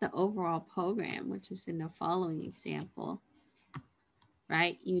look at the overall program, which is in the following example,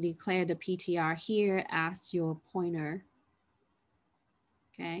 right, you declare the PTR here as your pointer,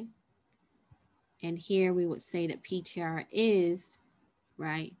 okay? And here we would say that PTR is,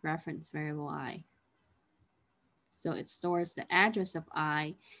 right, reference variable I. So it stores the address of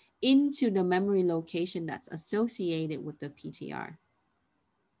I into the memory location that's associated with the PTR.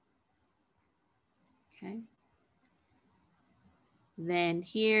 Okay. Then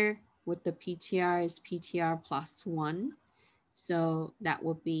here with the PTR is PTR plus 1. So that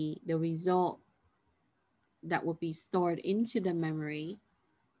would be the result that would be stored into the memory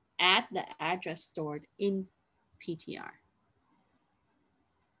at the address stored in PTR.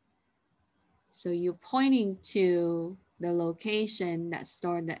 So you're pointing to the location that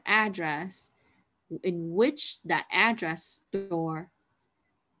stored the address in which that address store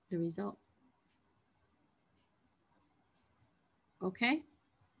the result. Okay?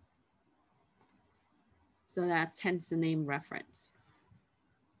 So that's hence the name reference.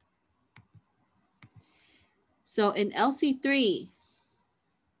 So in LC-3,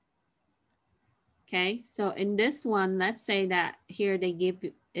 okay, so in this one, let's say that here they give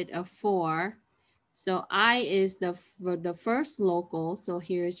it a 4. So I is the first local, so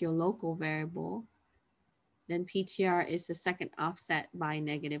here's your local variable. Then PTR is the second offset by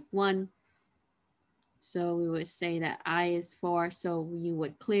 -1. So we would say that I is 4, so you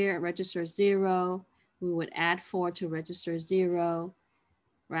would clear register 0. We would add 4 to register 0,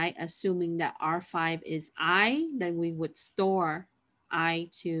 right? Assuming that R5 is I, then we would store I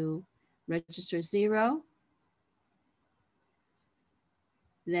to register 0.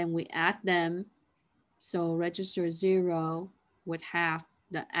 Then we add them. So register 0 would have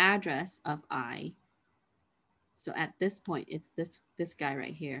the address of I. So at this point, it's this guy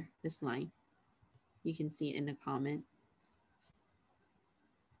right here, this line. You can see it in the comment.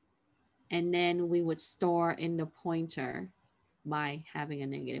 And then we would store in the pointer by having a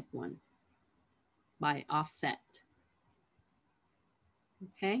 -1 by offset.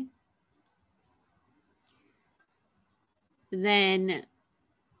 Okay. Then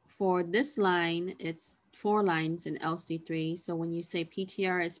for this line, it's 4 lines in LC3. So when you say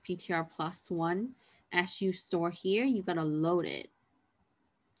PTR is PTR +1, as you store here, you gotta load it.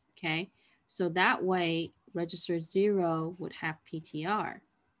 Okay. So that way register 0 would have PTR,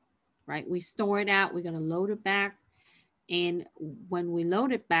 right? We store it out, we're gonna load it back. And when we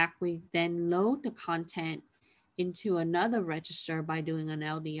load it back, we then load the content into another register by doing an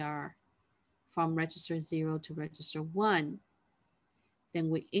LDR from register 0 to register 1. Then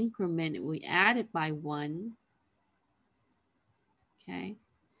we increment it, we add it by 1. Okay.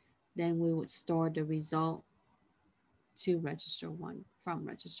 Then we would store the result to register 1 from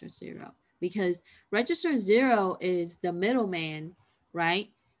register 0. Because register 0 is the middleman,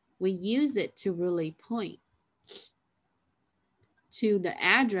 right? We use it to really point to the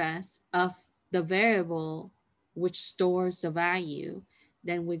address of the variable which stores the value.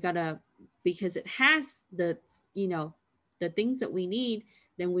 Then we gotta, because it has the, you know, the things that we need,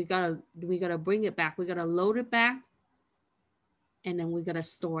 then we gotta bring it back. We gotta load it back, and then we gotta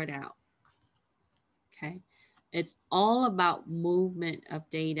store it out. Okay, it's all about movement of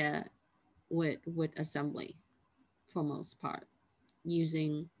data with assembly for most part,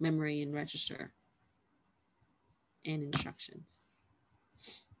 using memory and register and instructions.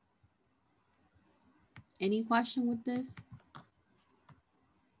 Any question with this?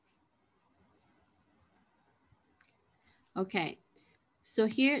 Okay, so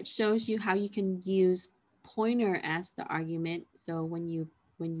here it shows you how you can use pointer as the argument. So when you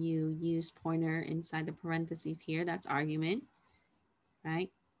use pointer inside the parentheses here, that's argument,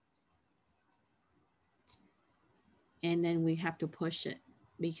 right? And then we have to push it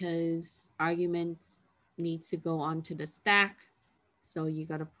because arguments need to go onto the stack. So you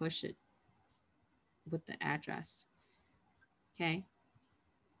got to push it with the address. Okay.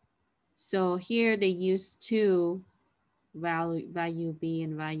 So here they use 2 value B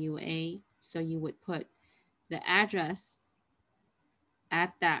and value A. So you would put the address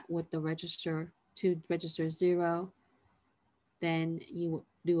at that with the register to register 0. Then you would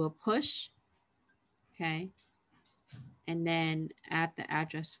do a push. Okay. And then add the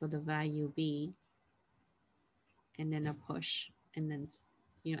address for the value B, and then a push. And then,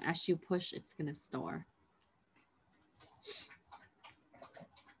 you know, as you push, it's going to store.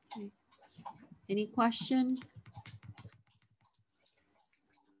 Okay. Any question?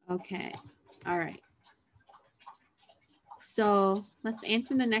 Okay. All right. So let's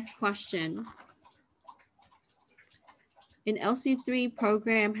answer the next question. In LC3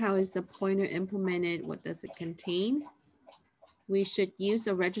 program, how is the pointer implemented? What does it contain? We should use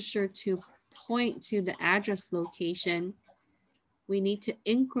a register to point to the address location. We need to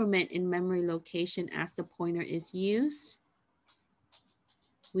increment in memory location as the pointer is used.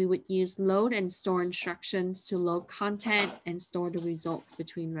 We would use load and store instructions to load content and store the results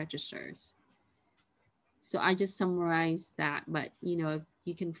between registers. So I just summarized that, but you know,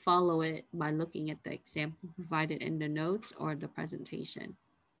 you can follow it by looking at the example provided in the notes or the presentation.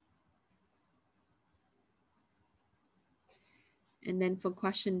 And then for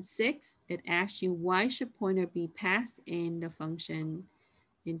question 6, it asks you, why should pointer be passed in the function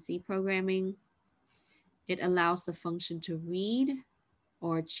in C programming? It allows the function to read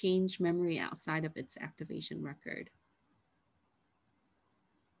or change memory outside of its activation record.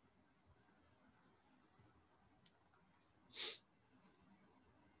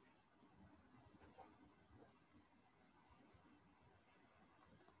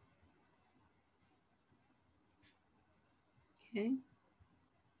 Okay.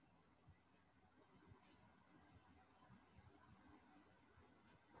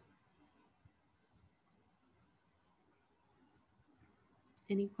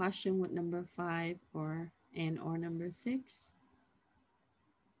 Any question with number 5 or number 6?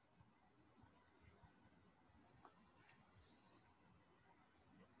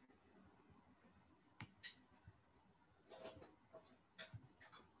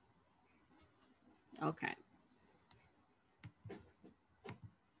 Okay.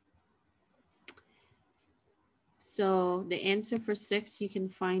 So the answer for 6, you can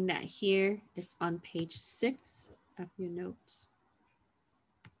find that here. It's on page 6 of your notes.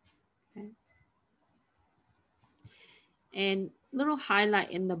 Okay. And little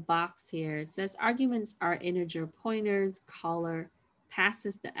highlight in the box here, it says arguments are integer pointers, caller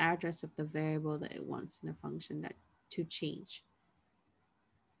passes the address of the variable that it wants in the function that to change.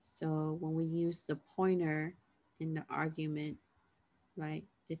 So when we use the pointer in the argument, right,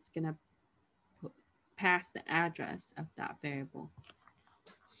 it's gonna pass the address of that variable.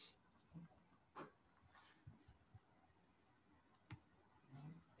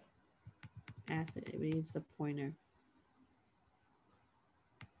 As it reads the pointer.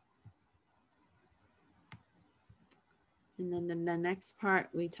 And then the next part,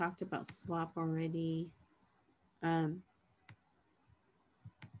 we talked about swap already.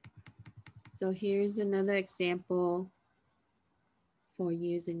 So here's another example for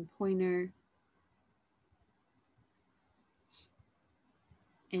using pointer.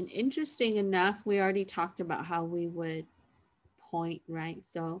 And interesting enough, we already talked about how we would point, right?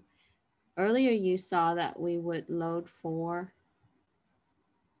 So earlier you saw that we would load 4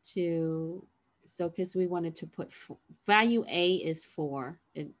 to, so because we wanted to put value A is 4,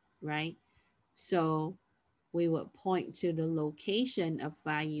 right? So we would point to the location of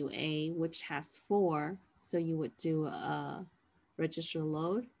value A, which has 4. So you would do a register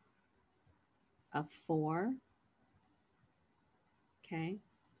load of 4. Okay.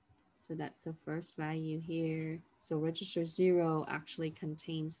 So that's the first value here. So register 0 actually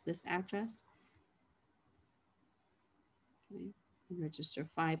contains this address. Okay. And register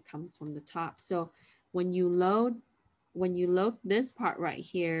 5 comes from the top. So when you load this part right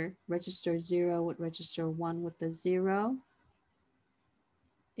here, register 0 with register 1 with the 0,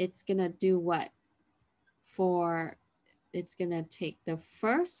 it's gonna do what? It's gonna take the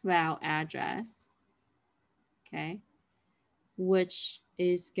first val address, okay, which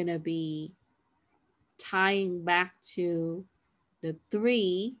is gonna be tying back to the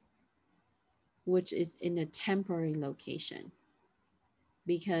 3, which is in a temporary location.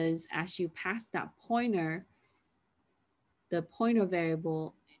 Because as you pass that pointer, the pointer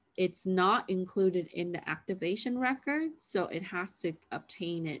variable, it's not included in the activation record, so it has to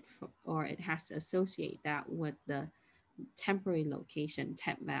obtain it or it has to associate that with the temporary location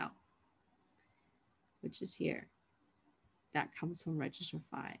temp val, which is here. That comes from register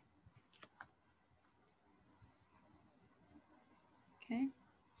 5. Okay.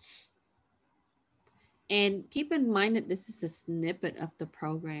 And keep in mind that this is a snippet of the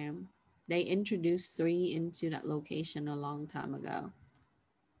program. They introduced 3 into that location a long time ago.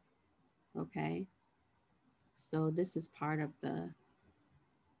 Okay. So this is part of the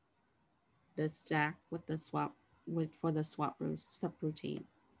stack with the swap for the swap subroutine.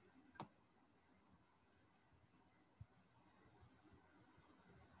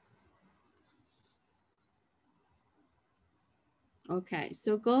 Okay,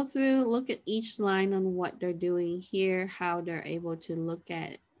 so go through, look at each line on what they're doing here, how they're able to look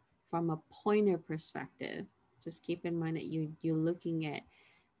at it from a pointer perspective. Just keep in mind that you're looking at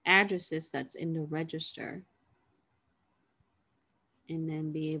addresses that's in the register and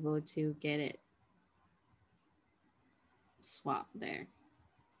then be able to get it swapped there.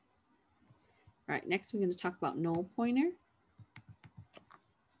 All right, next we're going to talk about null pointer.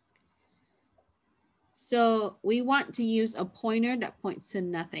 So we want to use a pointer that points to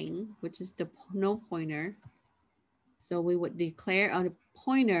nothing, which is the null pointer. So we would declare a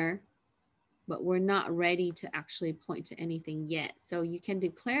pointer, but we're not ready to actually point to anything yet. So you can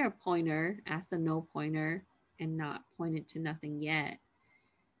declare a pointer as a null pointer and not point it to nothing yet.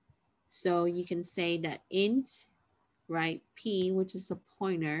 So you can say that int, right, p, which is a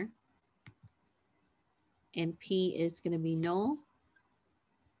pointer, and p is going to be null.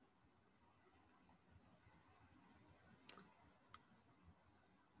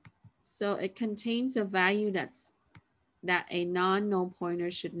 So it contains a value that a non-null pointer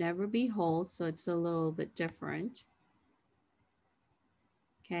should never be hold. So it's a little bit different.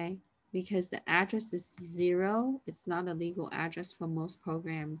 Okay, because the address is 0. It's not a legal address for most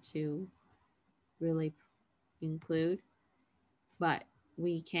programs to really include, but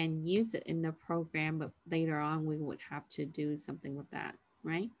we can use it in the program, but later on we would have to do something with that,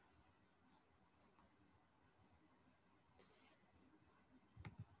 right?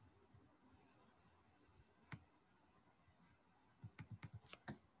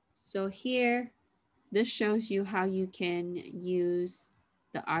 So here, this shows you how you can use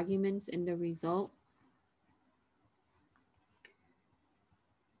the arguments in the result.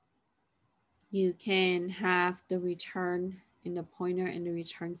 You can have the return in the pointer and the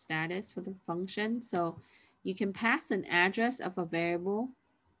return status for the function. So you can pass an address of a variable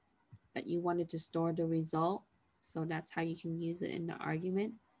that you wanted to store the result. So that's how you can use it in the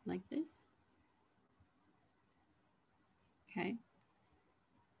argument like this. Okay.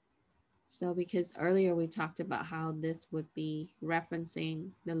 So because earlier we talked about how this would be referencing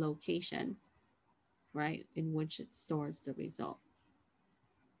the location, right, in which it stores the result.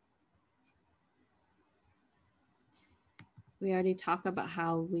 We already talked about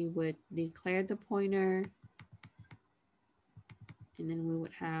how we would declare the pointer, and then we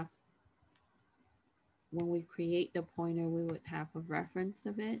would have, when we create the pointer, we would have a reference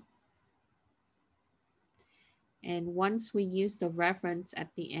of it. And once we use the reference at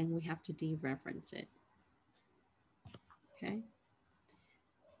the end, we have to dereference it. Okay.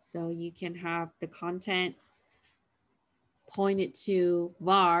 So you can have the content pointed to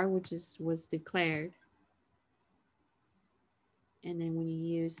var, which was declared. And then when you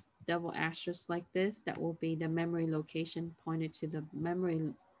use double asterisk like this, that will be the memory location pointed to the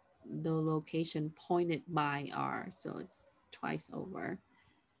location pointed by R. So it's twice over,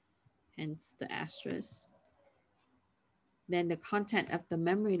 hence the asterisk. Then the content of the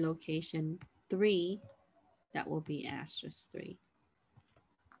memory location 3, that will be asterisk 3.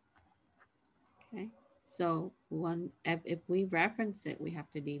 Okay, so if we reference it, we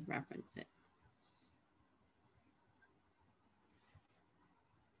have to dereference it.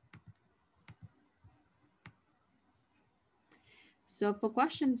 So for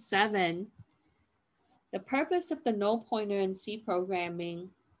question 7, the purpose of the null pointer in C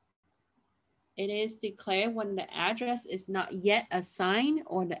programming, it is declared when the address is not yet assigned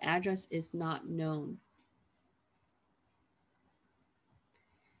or the address is not known.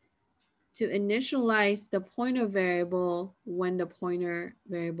 To initialize the pointer variable when the pointer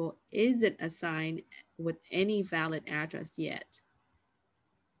variable isn't assigned with any valid address yet.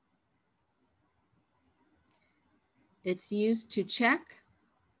 It's used to check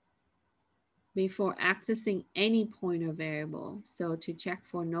before accessing any pointer variable. So to check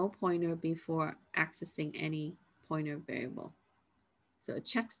for no pointer before accessing any pointer variable. So it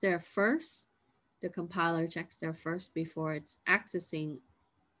checks there first. The compiler checks there first before it's accessing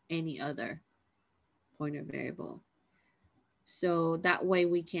any other pointer variable. So that way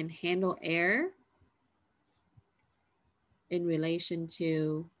we can handle error in relation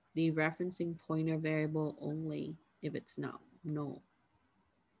to the referencing pointer variable only if it's not null.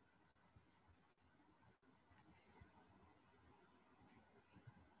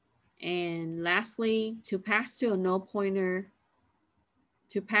 And lastly, to pass a null pointer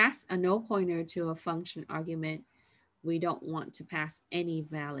to a function argument, we don't want to pass any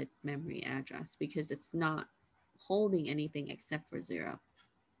valid memory address because it's not holding anything except for 0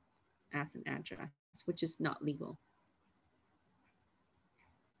 as an address, which is not legal.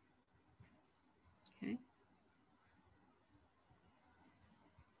 Okay.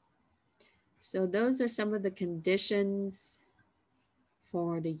 So those are some of the conditions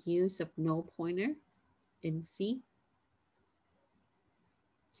for the use of null pointer in C.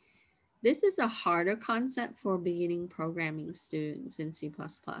 This is a harder concept for beginning programming students in C++.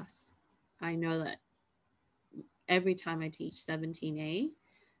 I know that every time I teach 17A,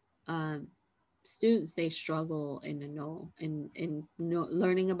 students, they struggle in the null, in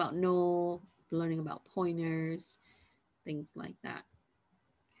learning about null, learning about pointers, things like that.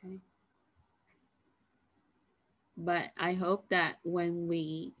 Okay. But I hope that when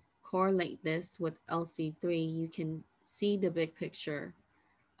we correlate this with LC-3, you can see the big picture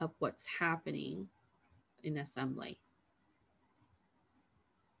of what's happening in assembly.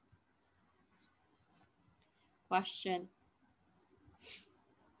 Question.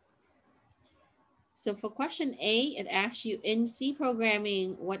 So for question A, it asks you, in C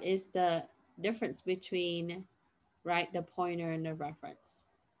programming, what is the difference between, right, the pointer and the reference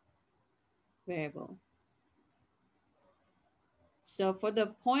variable? So for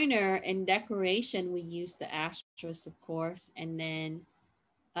the pointer in decoration, we use the asterisk, of course, and then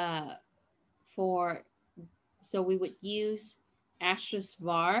so we would use asterisk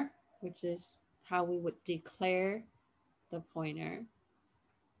var, which is how we would declare the pointer.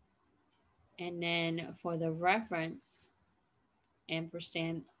 And then for the reference,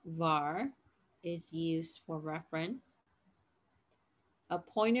 ampersand var is used for reference. A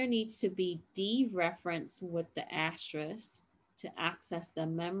pointer needs to be dereferenced with the asterisk to access the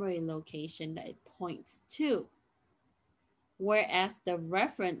memory location that it points to, whereas the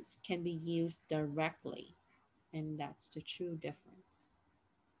reference can be used directly, and that's the true difference.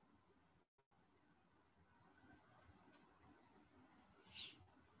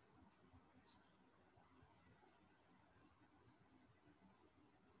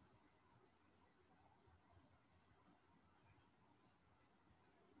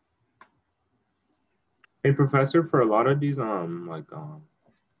 Hey, professor, for a lot of these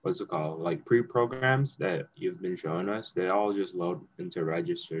what's it called, like pre-programs that you've been showing us, they all just load into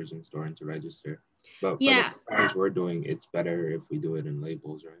registers and store into register. But for the Yeah. programs we're doing, it's better if we do it in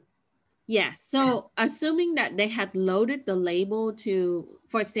labels, right? Yeah. So assuming that they had loaded the label to,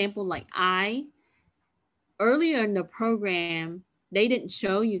 for example, like I, earlier in the program, they didn't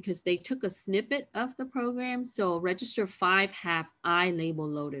show you because they took a snippet of the program. So register 5 have I label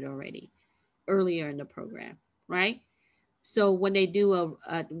loaded already earlier in the program, right? So when they do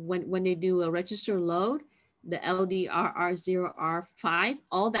when they do a register load, the LDRR0R5,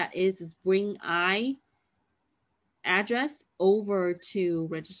 all that is bring I address over to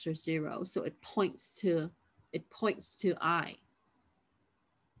register 0. So it points to I.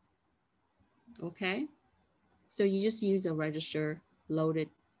 Okay. So you just use a register loaded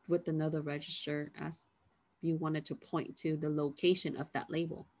with another register as you wanted to point to the location of that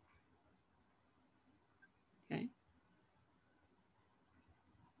label. Okay.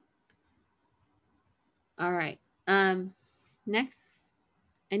 All right. Next,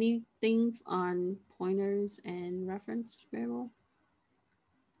 anything on pointers and reference variable?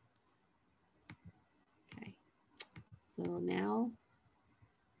 Okay. So now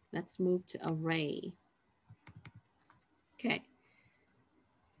let's move to array. Okay.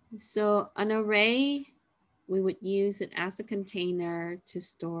 So an array, we would use it as a container to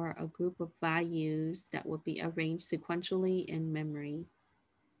store a group of values that would be arranged sequentially in memory.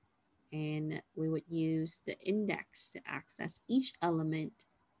 And we would use the index to access each element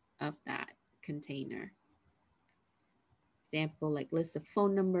of that container. Example, like list of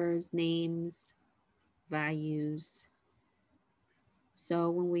phone numbers, names, values. So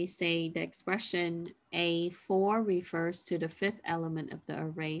when we say the expression A4 refers to the 5th element of the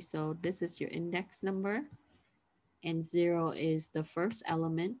array. So this is your index number and 0 is the first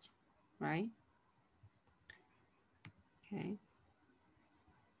element, right? Okay.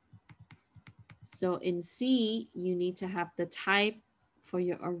 So in C, you need to have the type for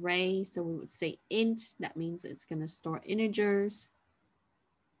your array. So we would say int, that means it's going to store integers,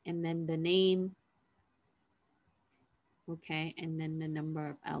 and then the name, okay, and then the number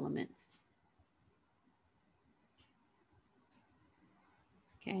of elements.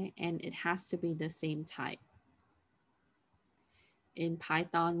 Okay, and it has to be the same type. In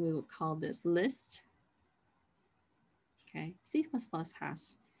Python, we would call this list. Okay, C++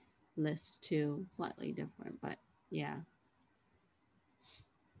 has list too, slightly different, but yeah.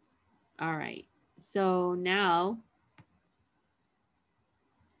 All right, so now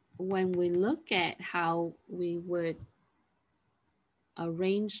when we look at how we would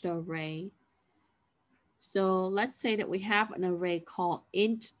arrange the array, so let's say that we have an array called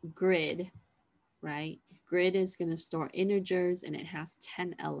int grid, right? Grid is going to store integers and it has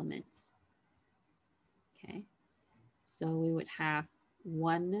 10 elements. Okay, so we would have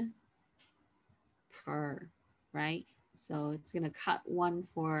 1 per, right? So it's going to cut 1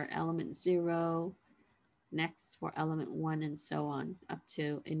 for element 0, next for element 1, and so on up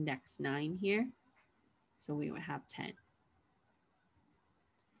to index 9 here. So we would have 10.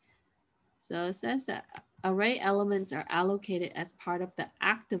 So it says that array elements are allocated as part of the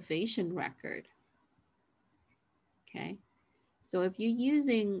activation record. Okay, so if you're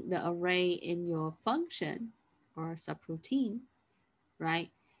using the array in your function or subroutine,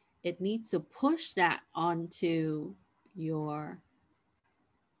 right, it needs to push that onto your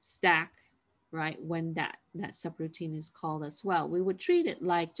stack, right, when that subroutine is called as well. We would treat it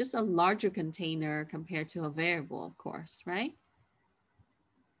like just a larger container compared to a variable, of course, right?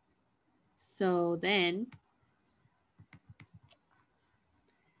 So then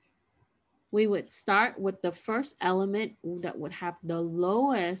we would start with the first element that would have the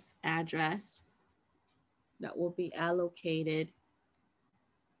lowest address that will be allocated.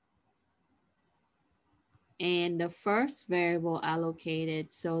 And the first variable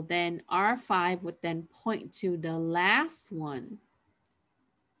allocated. So then R5 would then point to the last one,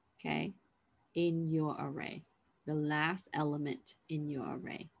 okay, in your array, the last element in your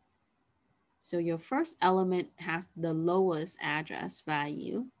array. So your first element has the lowest address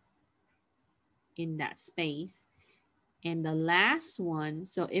value in that space. And the last one,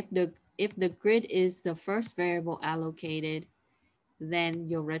 so if the grid is the first variable allocated, then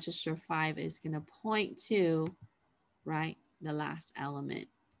your register 5 is going to point to, right, the last element,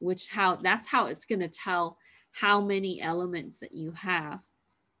 that's how it's going to tell how many elements that you have,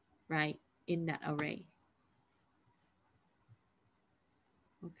 right, in that array.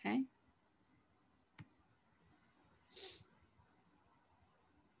 Okay.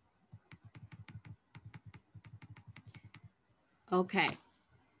 Okay.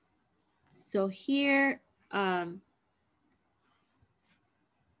 So here,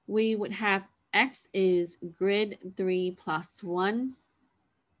 we would have X is grid 3 plus 1.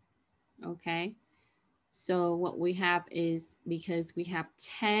 Okay. So what we have is, because we have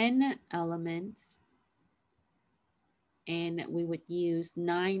 10 elements and we would use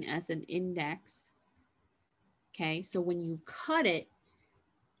 9 as an index. Okay. So when you cut it,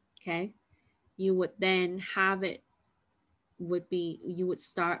 okay, you would then have it would be, you would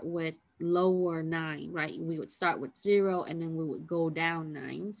start with lower 9, right? We would start with 0 and then we would go down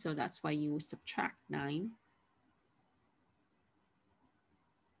 9. So that's why you would subtract 9.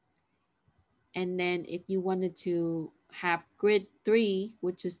 And then if you wanted to have grid 3,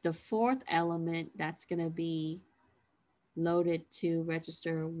 which is the fourth element, that's going to be loaded to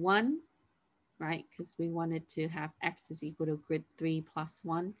register 1, right? Because we wanted to have X is equal to grid 3 plus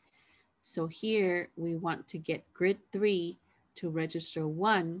 1. So here we want to get grid 3 to register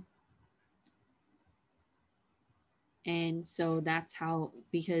 1. And so that's how,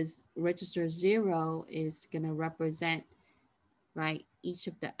 because register 0 is going to represent, right, each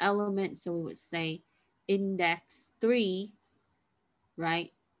of the elements. So we would say index 3,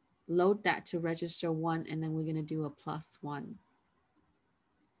 right? Load that to register 1, and then we're going to do a plus 1.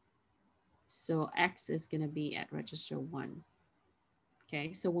 So X is going to be at register 1.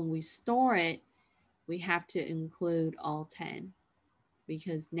 Okay, so when we store it, we have to include all 10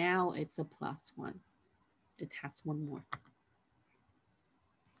 because now it's a plus 1. It has one more.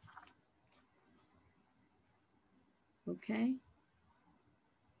 Okay.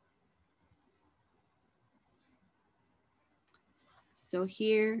 So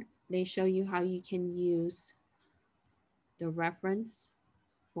here they show you how you can use the reference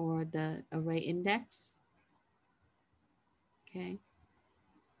for the array index. Okay.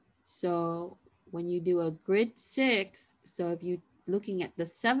 So when you do a grid 6, so if you're looking at the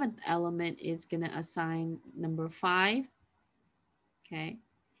 7th element is going to assign number 5. Okay.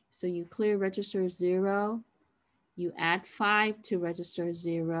 So you clear register 0, you add 5 to register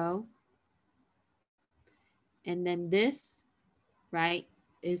 0. And then this, right,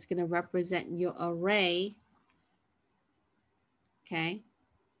 is going to represent your array. Okay.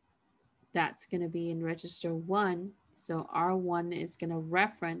 That's going to be in register 1. So R1 is going to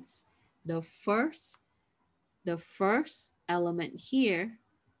reference the first element here.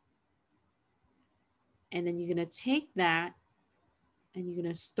 And then you're going to take that and you're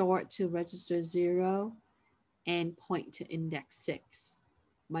going to store it to register 0 and point to index 6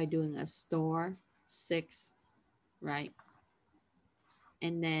 by doing a store 6, right?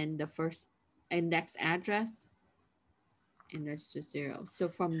 And then the first index address and register 0. So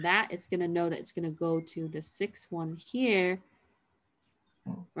from that, it's going to know that it's going to go to the 6th one here,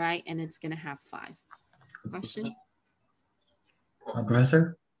 right? And it's going to have 5. Question?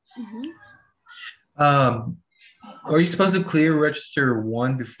 Professor? Mm-hmm. Are you supposed to clear register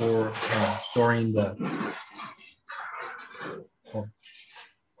 1 before storing the,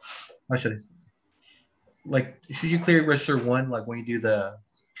 how should I say? Like, should you clear register 1 like when you do the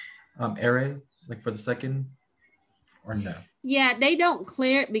array, like for the second, or no? Yeah, they don't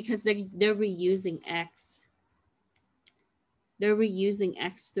clear it because they're reusing X. They're reusing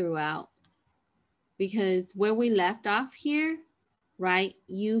X throughout. Because where we left off here, right,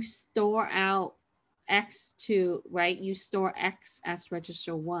 you store out X to, right, you store X as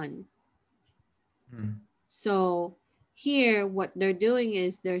register 1. So here, what they're doing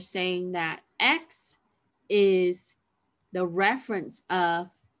is they're saying that X is the reference of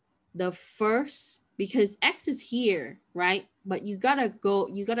the first, because X is here, right? But you gotta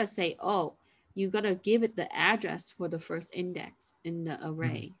say, oh, you gotta give it the address for the first index in the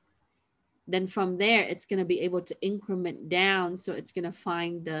array. Then from there, it's gonna be able to increment down. So it's gonna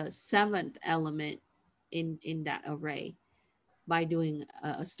find the 7th element in that array by doing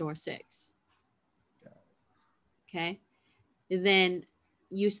a store 6. Okay. Then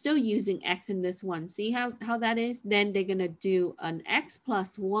you're still using X in this one. See how that is? Then they're gonna do an X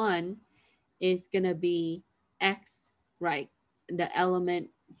plus 1 is gonna be X, right? The element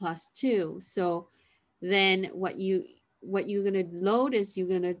plus 2. So then what you're gonna load is you're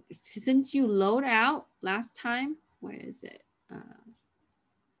gonna, since you load out last time, where is it?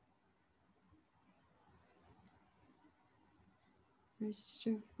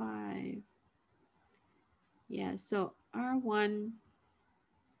 Register 5. Yeah, so R1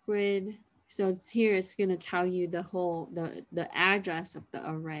 grid. So it's here, it's going to tell you the whole, the address of the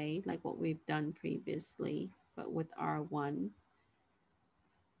array, like what we've done previously, but with R1.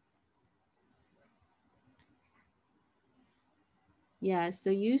 Yeah, so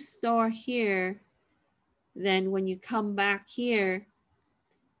you store here, then when you come back here,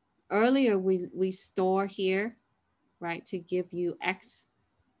 earlier we store here, right, to give you X,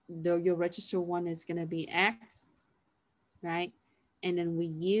 your register 1 is going to be X, right? And then we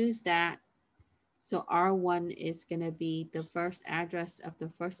use that. So R1 is going to be the first address of the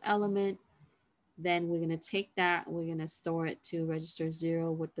first element. Then we're going to take that, we're going to store it to register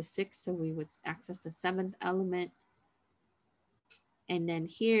 0 with the 6. So we would access the 7th element. And then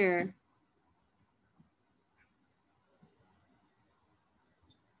here,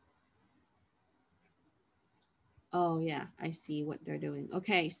 oh yeah, I see what they're doing.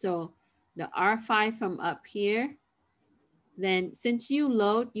 Okay, so the R5 from up here, then since you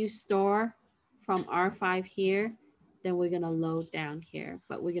load, you store from R5 here, then we're gonna load down here,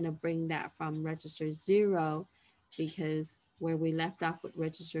 but we're gonna bring that from register 0 because where we left off with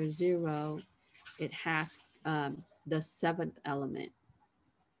register 0, it has the 7th element.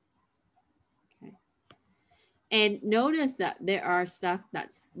 Okay. And notice that there are stuff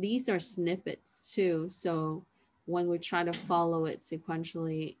these are snippets too. So when we try to follow it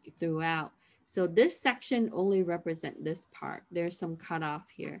sequentially throughout. So this section only represent this part. There's some cutoff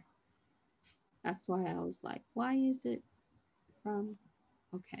here. That's why I was like, why is it from,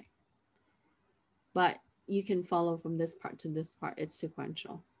 okay. But you can follow from this part to this part, it's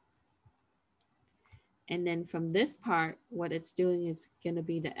sequential. And then from this part, what it's doing is gonna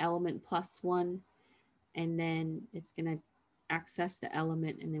be the element +1, and then it's gonna access the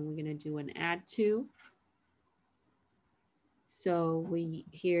element, and then we're gonna do an add to. So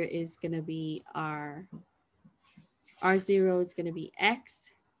here is gonna be our R0 is gonna be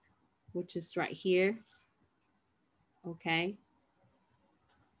X, which is right here, okay?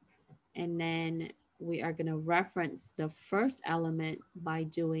 And then we are gonna reference the first element by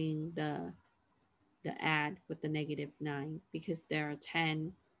doing the add with the -9 because there are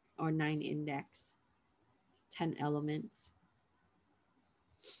 10 or 9 index, 10 elements.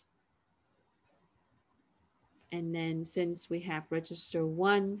 And then since we have register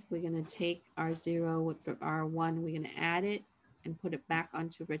 1, we're going to take R0 with the R1, we're going to add it and put it back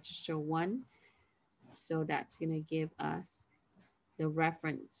onto register 1. So that's going to give us the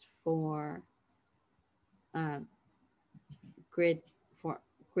reference for grid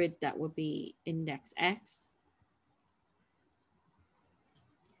that would be index X.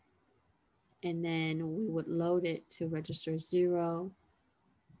 And then we would load it to register 0.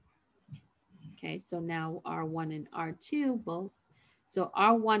 Okay, so now R1 and R2 both. So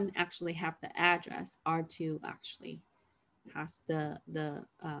R1 actually have the address. R2 actually has the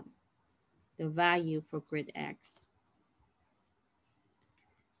value for grid X.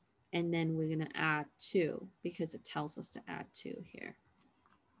 And then we're gonna add 2 because it tells us to add 2 here.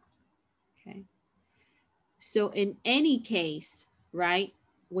 Okay. So in any case, right,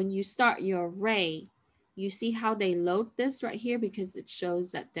 when you start your array, you see how they load this right here because it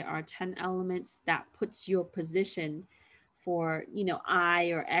shows that there are 10 elements. That puts your position for, you know,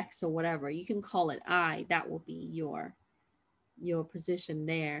 I or X or whatever. You can call it I, that will be your position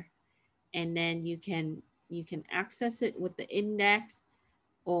there. And then you can access it with the index,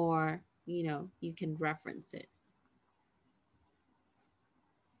 or, you know, you can reference it.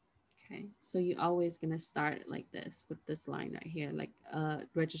 Okay, so you're always gonna start it like this with this line right here, like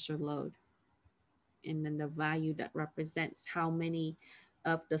register load. And then the value that represents how many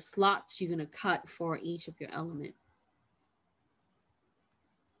of the slots you're gonna cut for each of your element.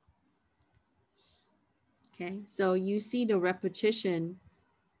 Okay, so you see the repetition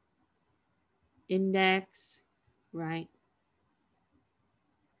index, right?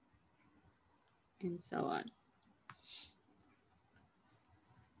 And so on.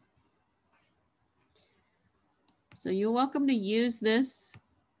 So you're welcome to use this,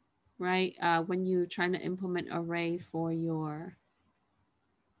 right? When you're trying to implement array for your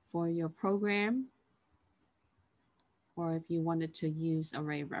program, or if you wanted to use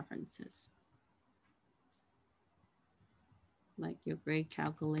array references, like your grade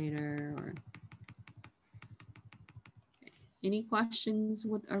calculator or. Okay. Any questions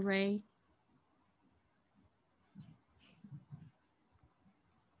with array?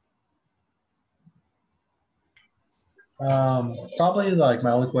 Probably like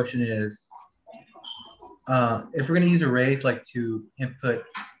my only question is, if we're going to use arrays like to input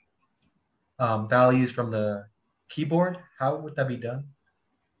values from the keyboard, how would that be done?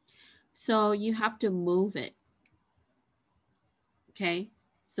 So you have to move it. Okay.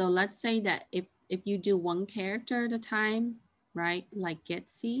 So let's say that if you do one character at a time, right? Like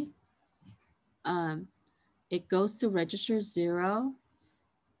getC, it goes to register 0.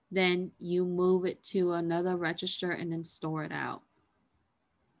 Then you move it to another register and then store it out.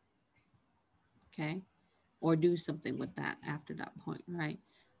 Okay. Or do something with that after that point, right?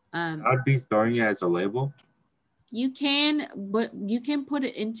 I'd be storing it as a label. You can, but you can put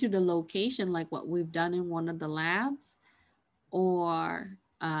it into the location like what we've done in one of the labs, or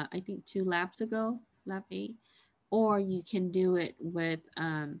I think 2 labs ago, lab 8, or you can do it with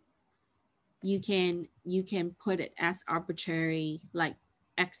you can put it as arbitrary, like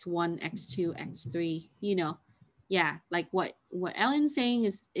x1, x2, x3, you know. Yeah, like what Ellen's saying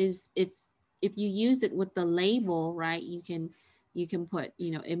is it's, if you use it with the label, right, you can put,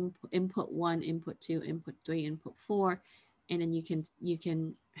 you know, input 1, input 2, input 3, input 4, and then you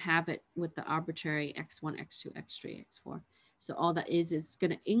can have it with the arbitrary x1, x2, x3, x4. So all that is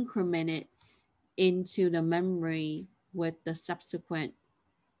going to increment it into the memory with the subsequent,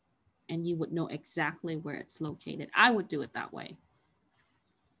 and you would know exactly where it's located. I would do it that way.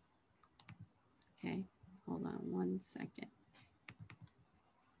 Okay, hold on 1 second.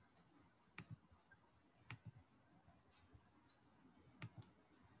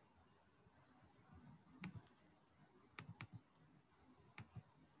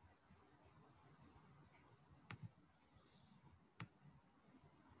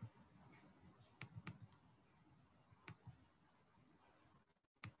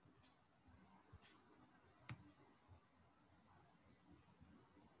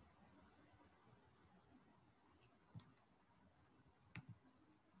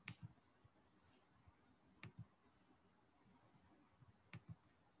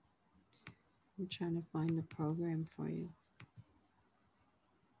 I'm trying to find the program for you.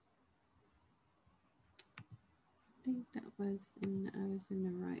 I think that was I was in the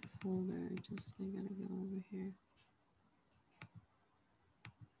right folder. I gotta go over here.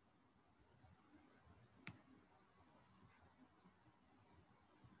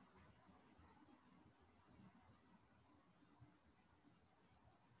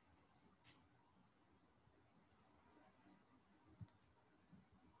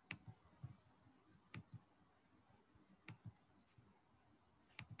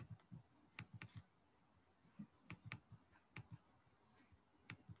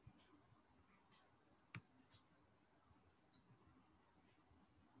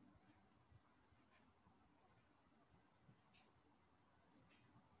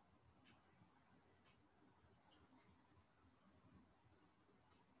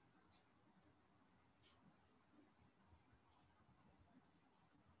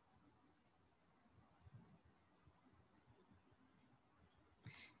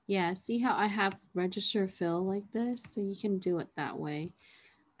 Yeah, see how I have register fill like this? So you can do it that way.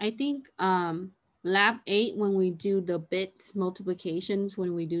 I think lab 8, when we do the bits multiplications,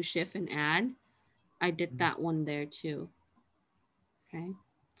 when we do shift and add, I did that one there too. Okay.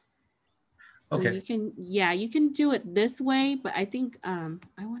 So Okay. you can, yeah, you can do it this way, but I think I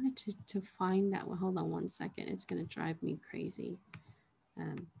wanted to find that one. Hold on 1 second. It's gonna drive me crazy.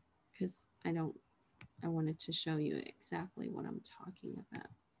 Because I wanted to show you exactly what I'm talking about.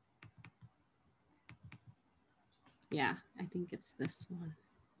 Yeah, I think it's this one.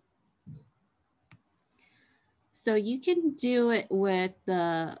 So you can do it with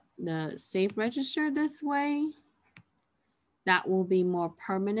the save register this way. That will be more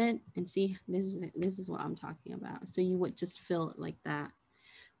permanent. And see, this is what I'm talking about. So you would just fill it like that.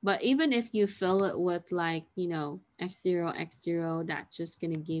 But even if you fill it with, like, you know, x0, x0, that's just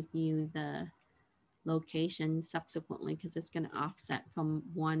going to give you the location subsequently, because it's going to offset from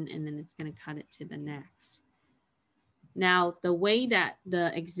one and then it's going to cut it to the next. Now, the way that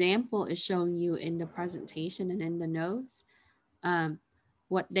the example is showing you in the presentation and in the notes,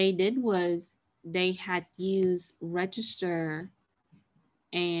 what they did was they had used register,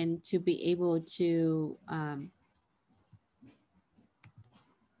 and to be able to,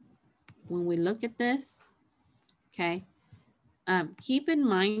 when we look at this, okay, keep in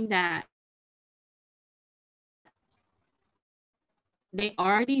mind that they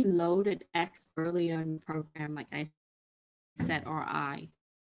already loaded X earlier in the program, like I said, or I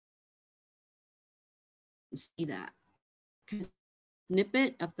see that because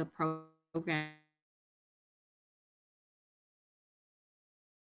snippet of the program.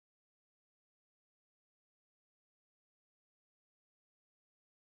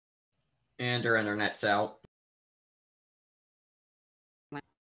 And our internet's out.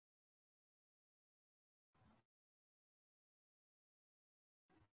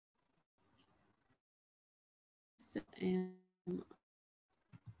 And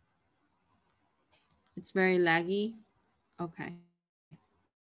it's very laggy. Okay.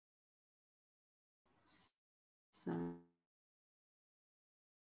 So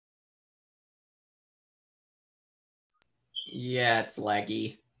Yeah, it's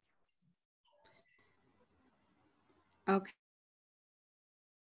laggy. okay.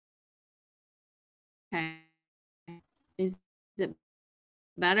 Okay. Is it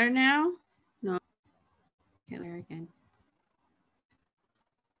better now? No. Okay, there again.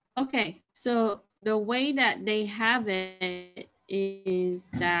 Okay, so the way that they have it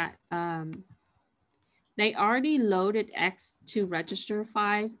is that they already loaded X to register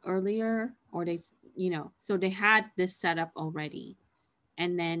 5 earlier, or they, so they had this set up already.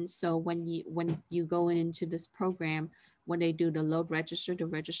 And then so when you go into this program, when they do the load register to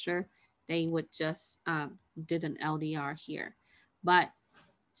register, they would just did an LDR here. But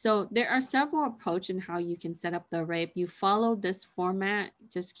so there are several approaches in how you can set up the array. If you follow this format,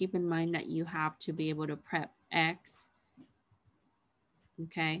 just keep in mind that you have to be able to prep X.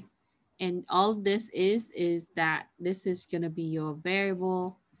 Okay. And all this is that this is going to be your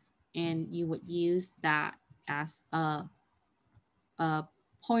variable, and you would use that as a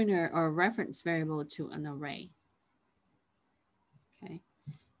pointer or a reference variable to an array. Okay.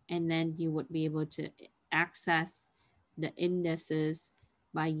 And then you would be able to access the indices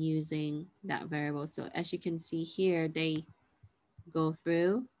by using that variable. So as you can see here, they go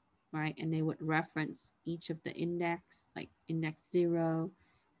through, right? And they would reference each of the index, like index 0,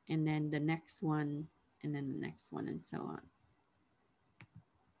 and then the next one, and then the next one, and so on.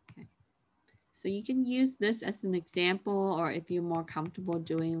 Okay. So you can use this as an example, or if you're more comfortable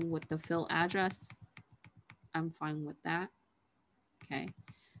doing with the fill address, I'm fine with that. Okay.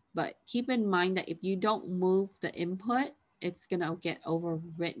 But keep in mind that if you don't move the input, it's going to get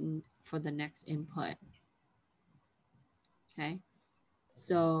overwritten for the next input. Okay.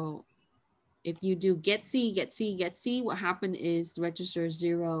 So if you do get C, get C, get C, what happened is register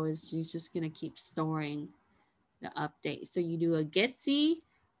 0 is you're just going to keep storing the update. So you do a get C,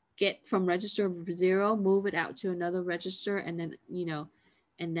 get from register 0, move it out to another register, and then,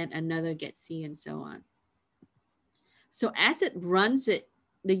 and then another get C, and so on. So as it runs it,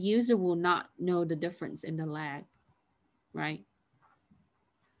 the user will not know the difference in the lag, right?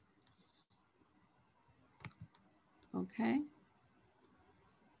 Okay.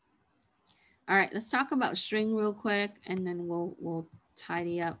 All right, let's talk about string real quick, and then we'll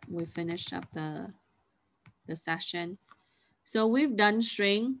tidy up. We finish up the session. So we've done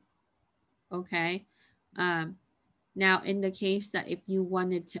string. Okay. Now in the case that if you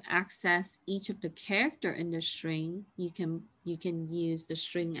wanted to access each of the character in the string, you can use the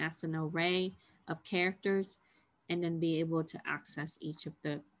string as an array of characters, and then be able to access each of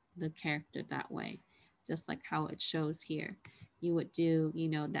the character that way, just like how it shows here. You would do,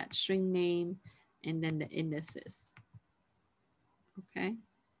 that string name and then the indices. Okay.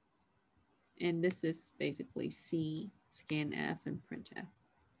 And this is basically C, scanf, and printf.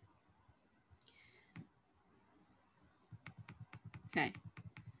 Okay.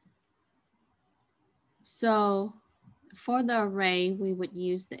 So for the array, we would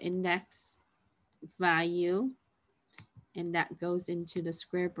use the index value, and that goes into the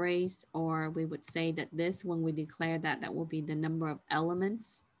square brace, or we would say that this, when we declare that, that will be the number of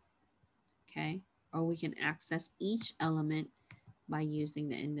elements. Okay. Or we can access each element by using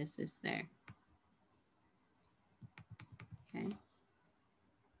the indices there. Okay.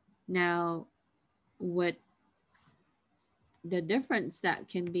 Now, what the difference that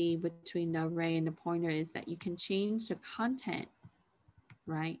can be between the array and the pointer is that you can change the content,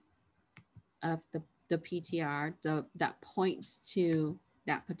 right, of the PTR that points to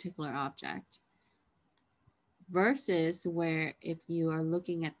that particular object, versus where if you are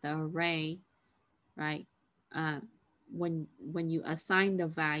looking at the array, right, when you assign the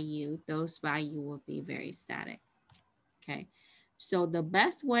value, those value will be very static. Okay. So the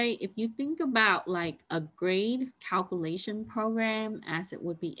best way, if you think about like a grade calculation program as it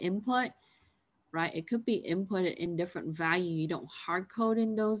would be input, right? It could be inputted in different value. You don't hard code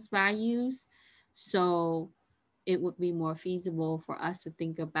in those values. So it would be more feasible for us to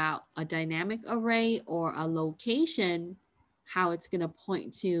think about a dynamic array or a location, how it's going to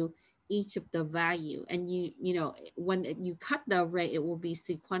point to each of the value. And when you cut the array, it will be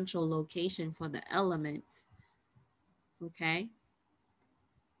sequential location for the elements. Okay.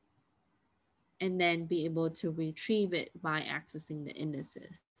 And then be able to retrieve it by accessing the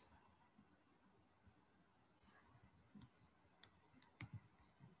indices.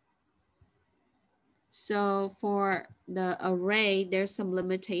 So for the array, there's some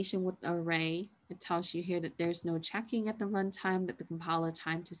limitation with the array. It tells you here that there's no checking at the runtime, that the compiler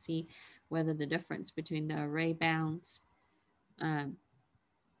time to see whether the difference between the array bounds.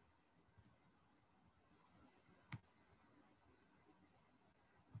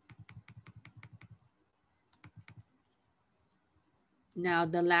 Now,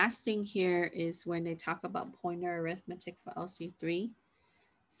 the last thing here is when they talk about pointer arithmetic for LC3.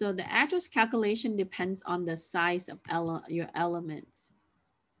 So the address calculation depends on the size of your elements.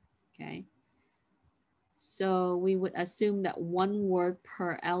 Okay. So we would assume that 1 word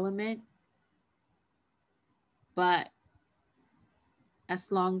per element, but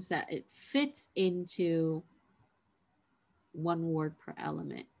as long as that it fits into 1 word per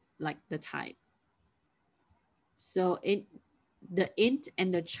element, like the type. So the int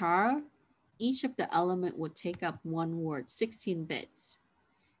and the char, each of the element would take up 1 word, 16 bits.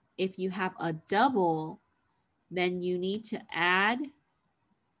 If you have a double, then you need to add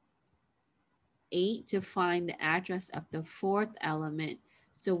 8 to find the address of the 4th element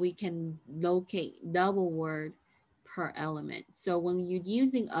so we can locate double word per element. So when you're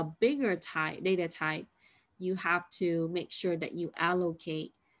using a bigger data type, you have to make sure that you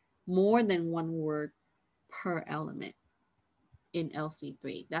allocate more than 1 word per element in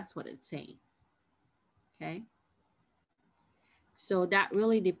LC3. That's what it's saying. Okay. So that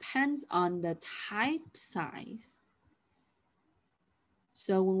really depends on the type size.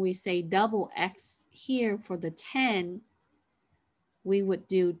 So when we say double X here for the 10, we would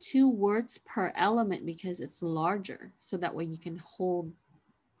do 2 words per element because it's larger. So that way you can hold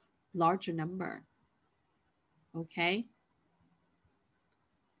larger number. Okay.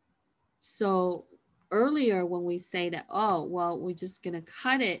 So earlier when we say that, oh, well, we're just going to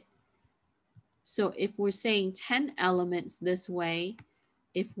cut it. So if we're saying 10 elements this way,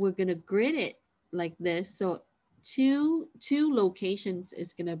 if we're going to grid it like this, so two locations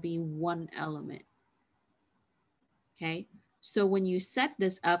is going to be 1 element. Okay. So when you set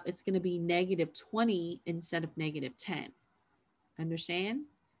this up, it's going to be -20 instead of -10. Understand?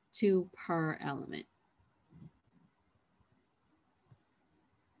 2 per element.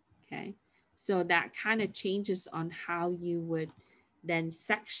 Okay. So that kind of changes on how you would then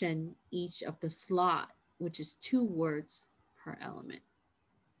section each of the slot, which is 2 words per element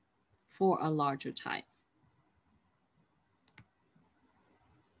for a larger type.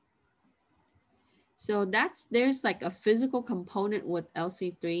 So there's like a physical component with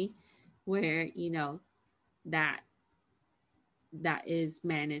LC3 where, you know, that is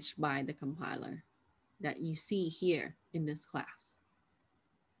managed by the compiler that you see here in this class.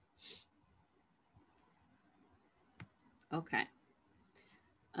 Okay.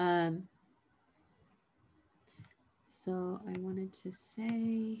 So I wanted to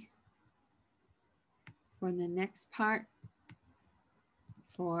say for the next part,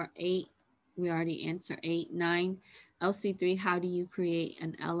 for 8, we already answered 8, 9. LC3, how do you create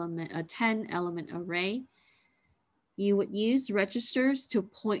an element, a 10 element array? You would use registers to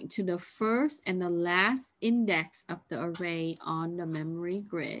point to the first and the last index of the array on the memory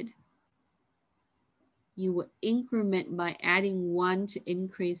grid. You would increment by adding 1 to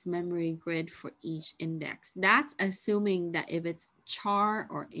increase memory grid for each index. That's assuming that if it's char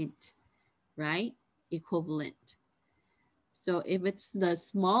or int, right? Equivalent. So if it's the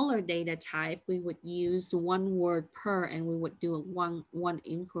smaller data type, we would use 1 word per and we would do a one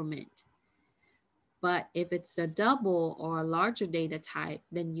increment. But if it's a double or a larger data type,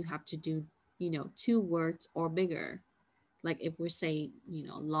 then you have to do, you know, 2 words or bigger. Like if we say, you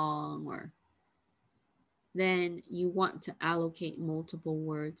know, long, or then you want to allocate multiple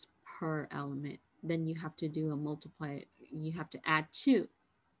words per element. Then you have to do a multiply, you have to add 2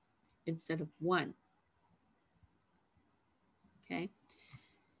 instead of 1. Okay.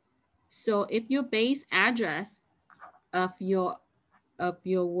 So if your base address of your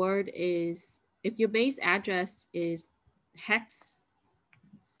word is, if your base address is hex,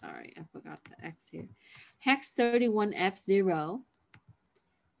 sorry, I forgot the X here, hex 31F0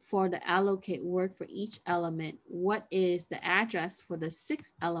 for the allocate word for each element, what is the address for the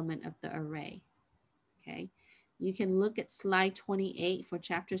 6th element of the array? Okay. You can look at slide 28 for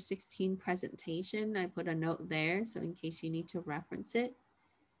chapter 16 presentation. I put a note there, so in case you need to reference it.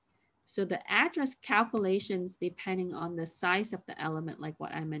 So the address calculations depending on the size of the element, like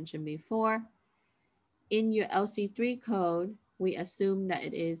what I mentioned before. In your LC3 code, we assume that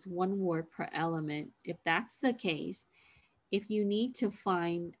it is 1 word per element. If that's the case, if you need to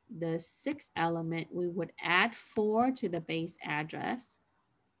find the 6th element, we would add 4 to the base address.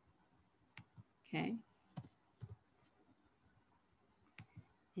 Okay.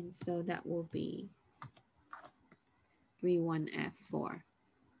 And so that will be 31F4.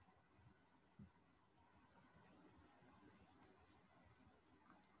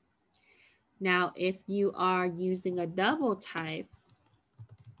 Now, if you are using a double type,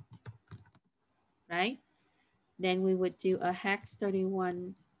 right, then we would do a hex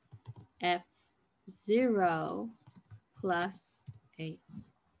 31F0 plus 8.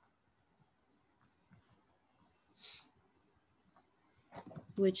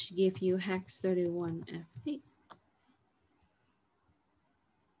 which give you hex 31F8.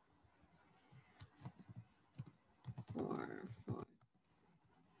 Four.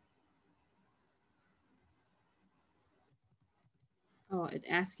 Oh, it's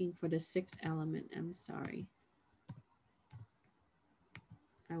asking for the 6th element. I'm sorry.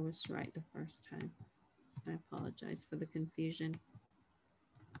 I was right the first time. I apologize for the confusion.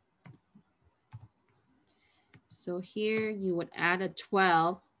 So here you would add a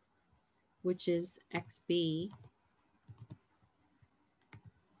 12, which is XB.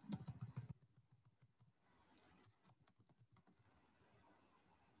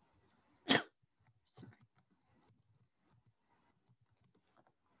 Sorry.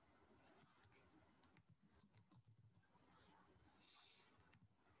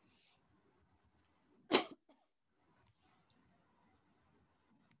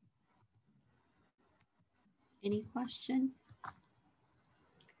 Any question?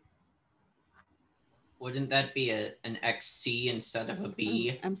 Wouldn't that be an XC instead of a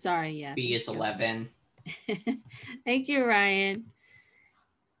B? I'm sorry, yeah. B is 11. Thank you, Ryan.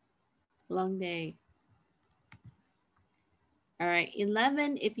 Long day. All right,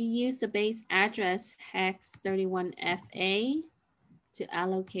 11, if you use the base address hex 31FA to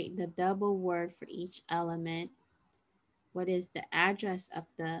allocate the double word for each element, what is the address of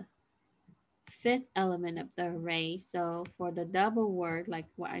the 5th element of the array? So for the double word, like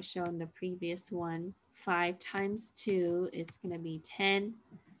what I showed in the previous one, 5 times 2 is going to be 10.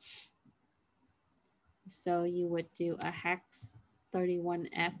 So you would do a hex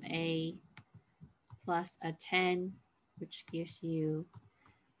 31FA plus a 10, which gives you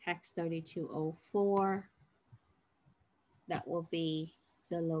hex 3204. That will be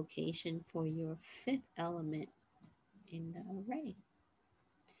the location for your 5th element in the array.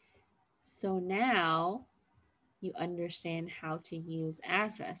 So now you understand how to use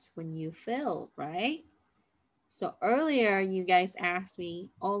address when you fill, right? So earlier you guys asked me,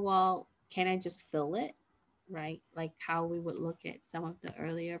 oh, well, can I just fill it, right? Like how we would look at some of the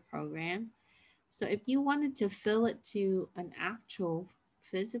earlier program. So if you wanted to fill it to an actual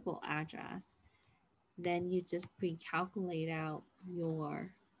physical address, then you just pre-calculate out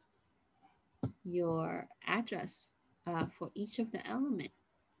your address for each of the element.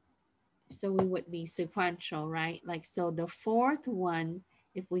 So we would be sequential, right? Like, so the 4th one,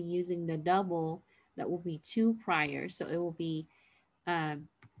 if we're using the double, that will be 2 prior. So it will be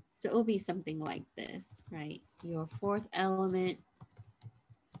something like this, right? Your 4th element.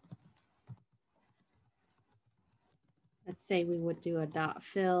 Let's say we would do a dot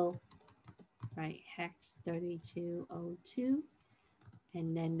fill, right? Hex 3202.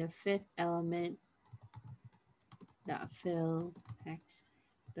 And then the 5th element, dot fill, hex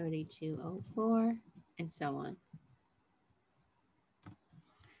 3204, and so on.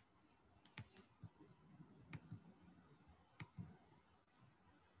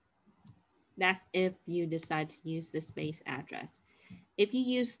 That's if you decide to use the space address. If you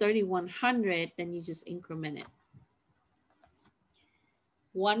use 3100, then you just increment it.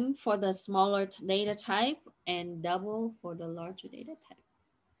 1 for the smaller data type and double for the larger data type.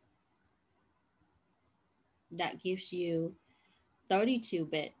 That gives you 32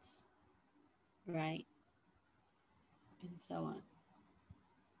 bits, right? And so on.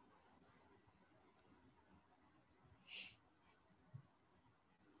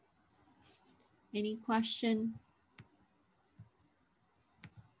 Any question?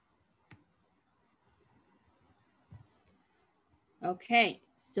 Okay,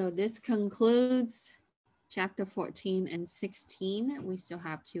 so this concludes chapter 14 and 16. We still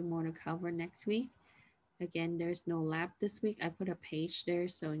have 2 more to cover next week. Again, there's no lab this week. I put a page there,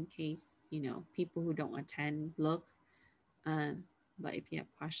 so in case, people who don't attend, look. But if you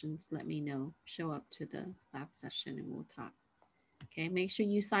have questions, let me know. Show up to the lab session and we'll talk. Okay, make sure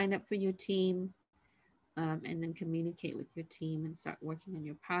you sign up for your team and then communicate with your team and start working on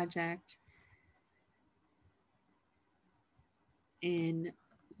your project. And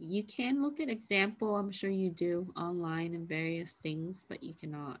you can look at example, I'm sure you do, online and various things, but you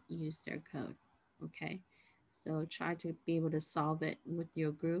cannot use their code, okay? So try to be able to solve it with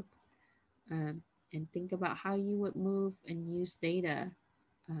your group and think about how you would move and use data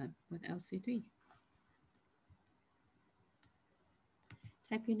with LC-3.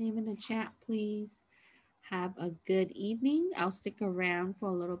 Type your name in the chat, please. Have a good evening. I'll stick around for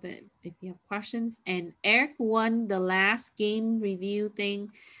a little bit if you have questions. And Eric won the last game review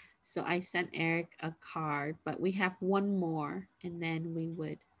thing. So I sent Eric a card, but we have one more and then we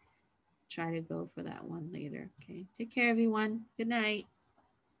would try to go for that one later. Okay. Take care, everyone. Good night.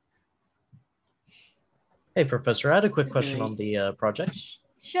 Hey, Professor, I had a quick Good question night. on the project.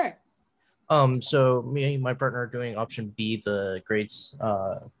 Sure. So me and my partner are doing option B, the grades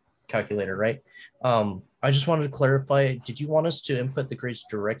calculator, right? I just wanted to clarify, did you want us to input the grades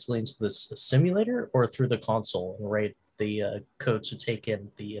directly into this simulator or through the console and write the code to take in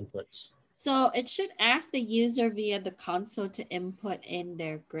the inputs? So it should ask the user via the console to input in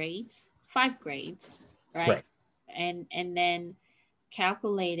their grades, 5 grades, right? And then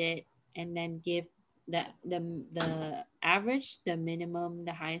calculate it and then give the average, the minimum,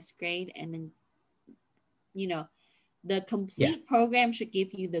 the highest grade, and then the complete program should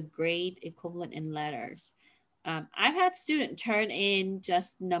give you the grade equivalent in letters. I've had students turn in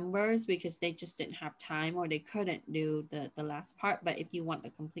just numbers because they just didn't have time or they couldn't do the last part. But if you want the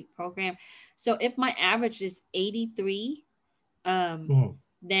complete program, so if my average is 83,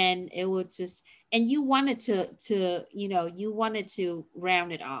 then it would just, and you wanted to you wanted to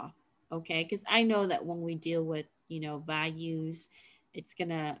round it off, okay? Because I know that when we deal with values,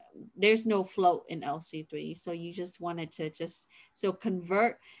 there's no float in LC3, so you just wanted to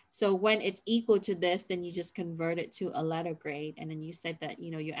convert. So when it's equal to this, then you just convert it to a letter grade, and then you said that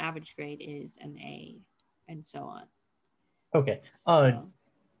your average grade is an A, and so on. Okay. So,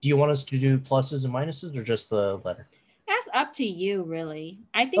 do you want us to do pluses and minuses or just the letter? that's up to you, really.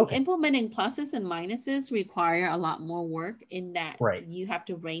 I think implementing pluses and minuses require a lot more work in that you have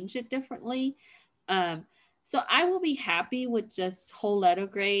to range it differently. So I will be happy with just whole letter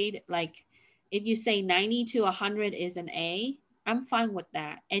grade. Like if you say 90 to 100 is an A, I'm fine with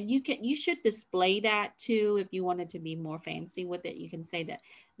that. And you should display that too. If you wanted to be more fancy with it, you can say that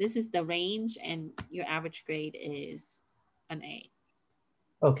this is the range and your average grade is an A.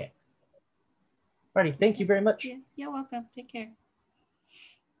 Okay. Alrighty, thank you very much. Yeah, you're welcome. Take care.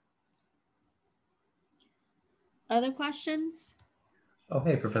 Other questions? Oh,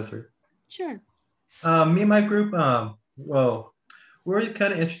 hey, Professor. Sure. Me and my group, well, we're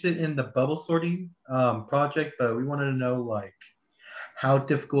kind of interested in the bubble sorting project, but we wanted to know like how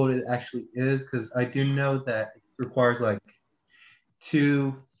difficult it actually is, because I do know that it requires like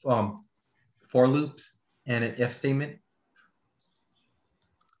 2 for loops and an if statement.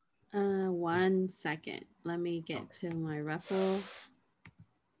 1 second. Let me get to my REPL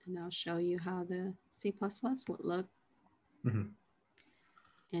and I'll show you how the C++ would look.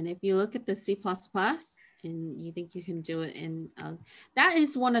 And if you look at the C++ and you think you can do it in, that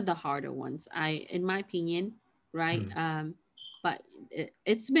is one of the harder ones, in my opinion, right? But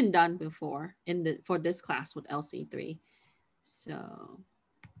it's been done before for this class with LC3. So.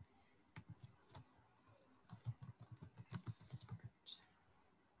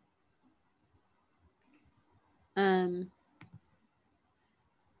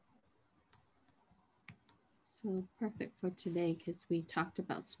 So perfect for today because we talked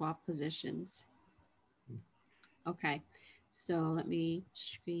about swap positions. Okay, so let me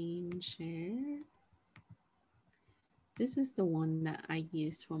screen share. This is the one that I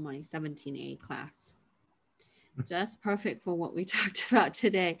used for my 17A class. Just perfect for what we talked about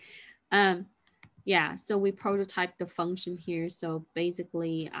today. Yeah, so we prototyped the function here. So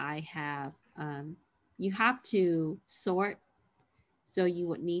basically I have, you have to sort. So you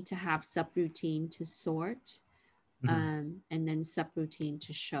would need to have subroutine to sort, and then subroutine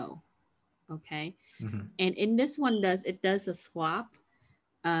to show. Okay. And in this one it does a swap.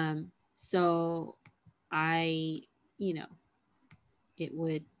 So it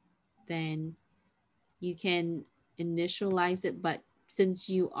would then, you can initialize it, but since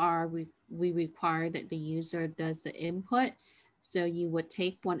we require that the user does the input, so you would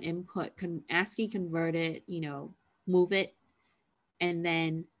take one input, ASCII convert it, move it, and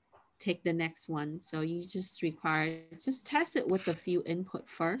then take the next one. So you just test it with a few input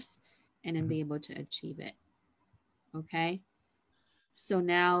first and then be able to achieve it. Okay. So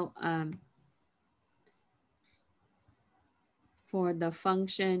now for the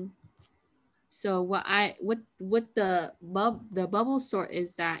function, so what the bubble sort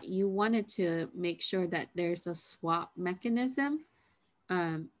is that you wanted to make sure that there's a swap mechanism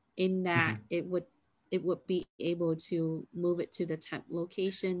in that it would be able to move it to the temp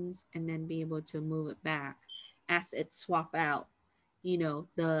locations and then be able to move it back as it swap out,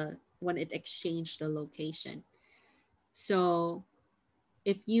 when it exchanged the location. So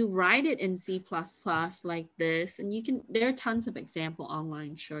if you write it in C++ like this, and there are tons of example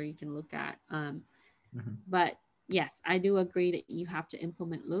online, sure, you can look at. But yes, I do agree that you have to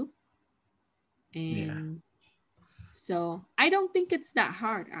implement loop. And so I don't think it's that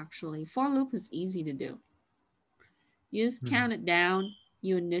hard, actually. For loop is easy to do. You just count it down,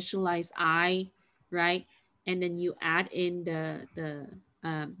 you initialize I, right? And then you add in the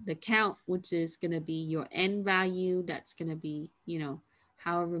count, which is going to be your n value. That's going to be,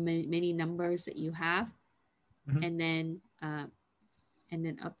 however many numbers that you have, Mhm. and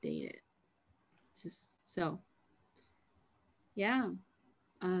then update it. Just so, yeah.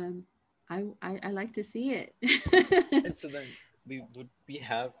 Um, I like to see it. And so then we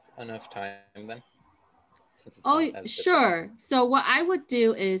have enough time then, since it's not Oh, as difficult. sure. So what I would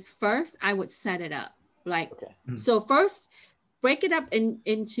do is first I would set it up. Like, Okay. so first break it up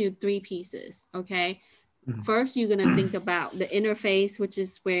into three pieces. Okay. Mhm. First, you're gonna think about the interface, which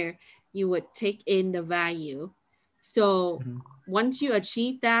is where you would take in the value. So Mhm. once you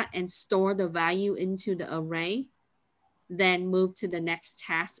achieve that and store the value into the array, then move to the next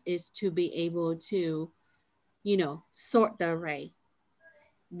task is to be able to, sort the array.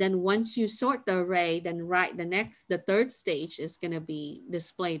 Then once you sort the array, then the third stage is going to be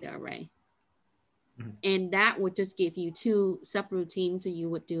display the array. Mhm. And that would just give you two subroutines. So you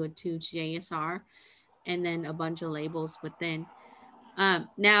would do a 2JSR and then a bunch of labels within.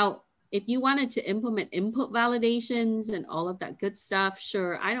 Now, if you wanted to implement input validations and all of that good stuff,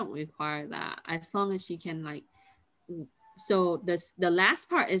 sure, I don't require that. As long as you can so the last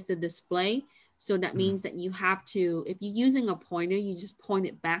part is the display. So that means that you have to, if you're using a pointer, you just point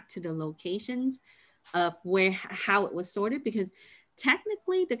it back to the locations of how it was sorted, because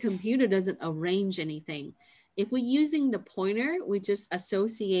technically the computer doesn't arrange anything. If we're using the pointer, we just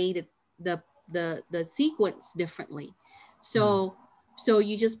associated the sequence differently. So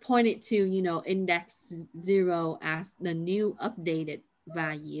you just point it to, index 0 as the new updated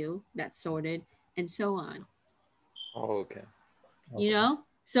value that's sorted, and so on. Oh, okay.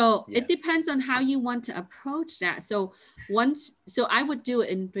 So Yeah. it depends on how you want to approach that. So I would do it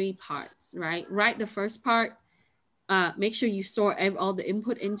in three parts, right? The first part, make sure you store all the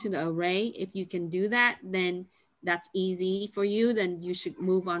input into the array. If you can do that, then that's easy for you. Then you should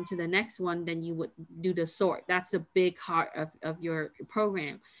move on to the next one. Then you would do the sort. That's the big heart of your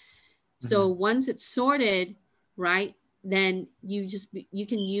program. So once it's sorted, right, then you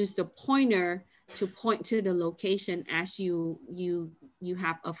can use the pointer to point to the location as you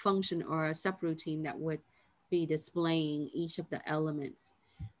have a function or a subroutine that would be displaying each of the elements.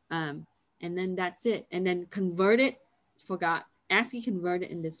 And then that's it. And then convert it, ASCII convert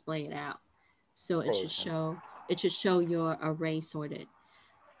it and display it out. So it should show your array sorted.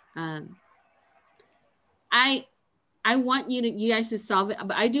 Um, I I want you guys to solve it,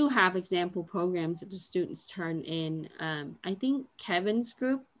 but I do have example programs that the students turn in. I think Kevin's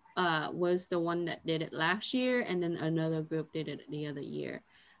group was the one that did it last year, and then another group did it the other year.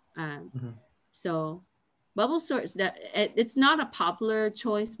 So bubble sorts, that it's not a popular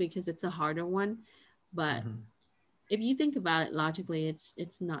choice because it's a harder one, but if you think about it logically,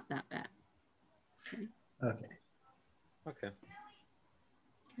 it's not that bad. Okay. Okay.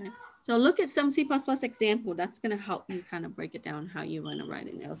 Okay. So look at some C++ example. That's going to help you kind of break it down how you want to write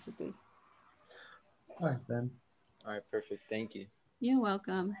an LC-3. All right, then. All right, perfect. Thank you. You're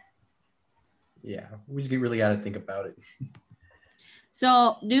welcome. Yeah, we just really got to think about it.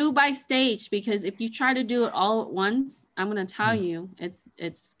 So do by stage, because if you try to do it all at once, I'm gonna tell you it's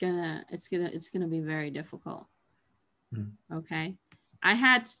gonna be very difficult. Okay. I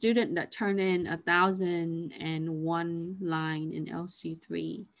had student that turned in 1,001 line in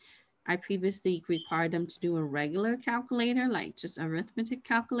LC3. I previously required them to do a regular calculator, like just arithmetic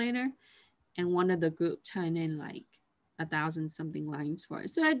calculator, and one of the group turned in like 1,000 something lines for it.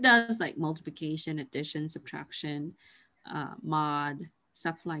 So it does like multiplication, addition, subtraction, mod,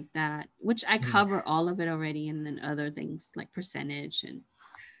 stuff like that, which I cover all of it already, and then other things like percentage and.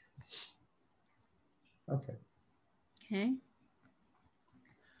 Okay. Okay.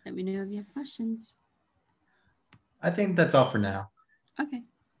 Let me know if you have questions. I think that's all for now. Okay.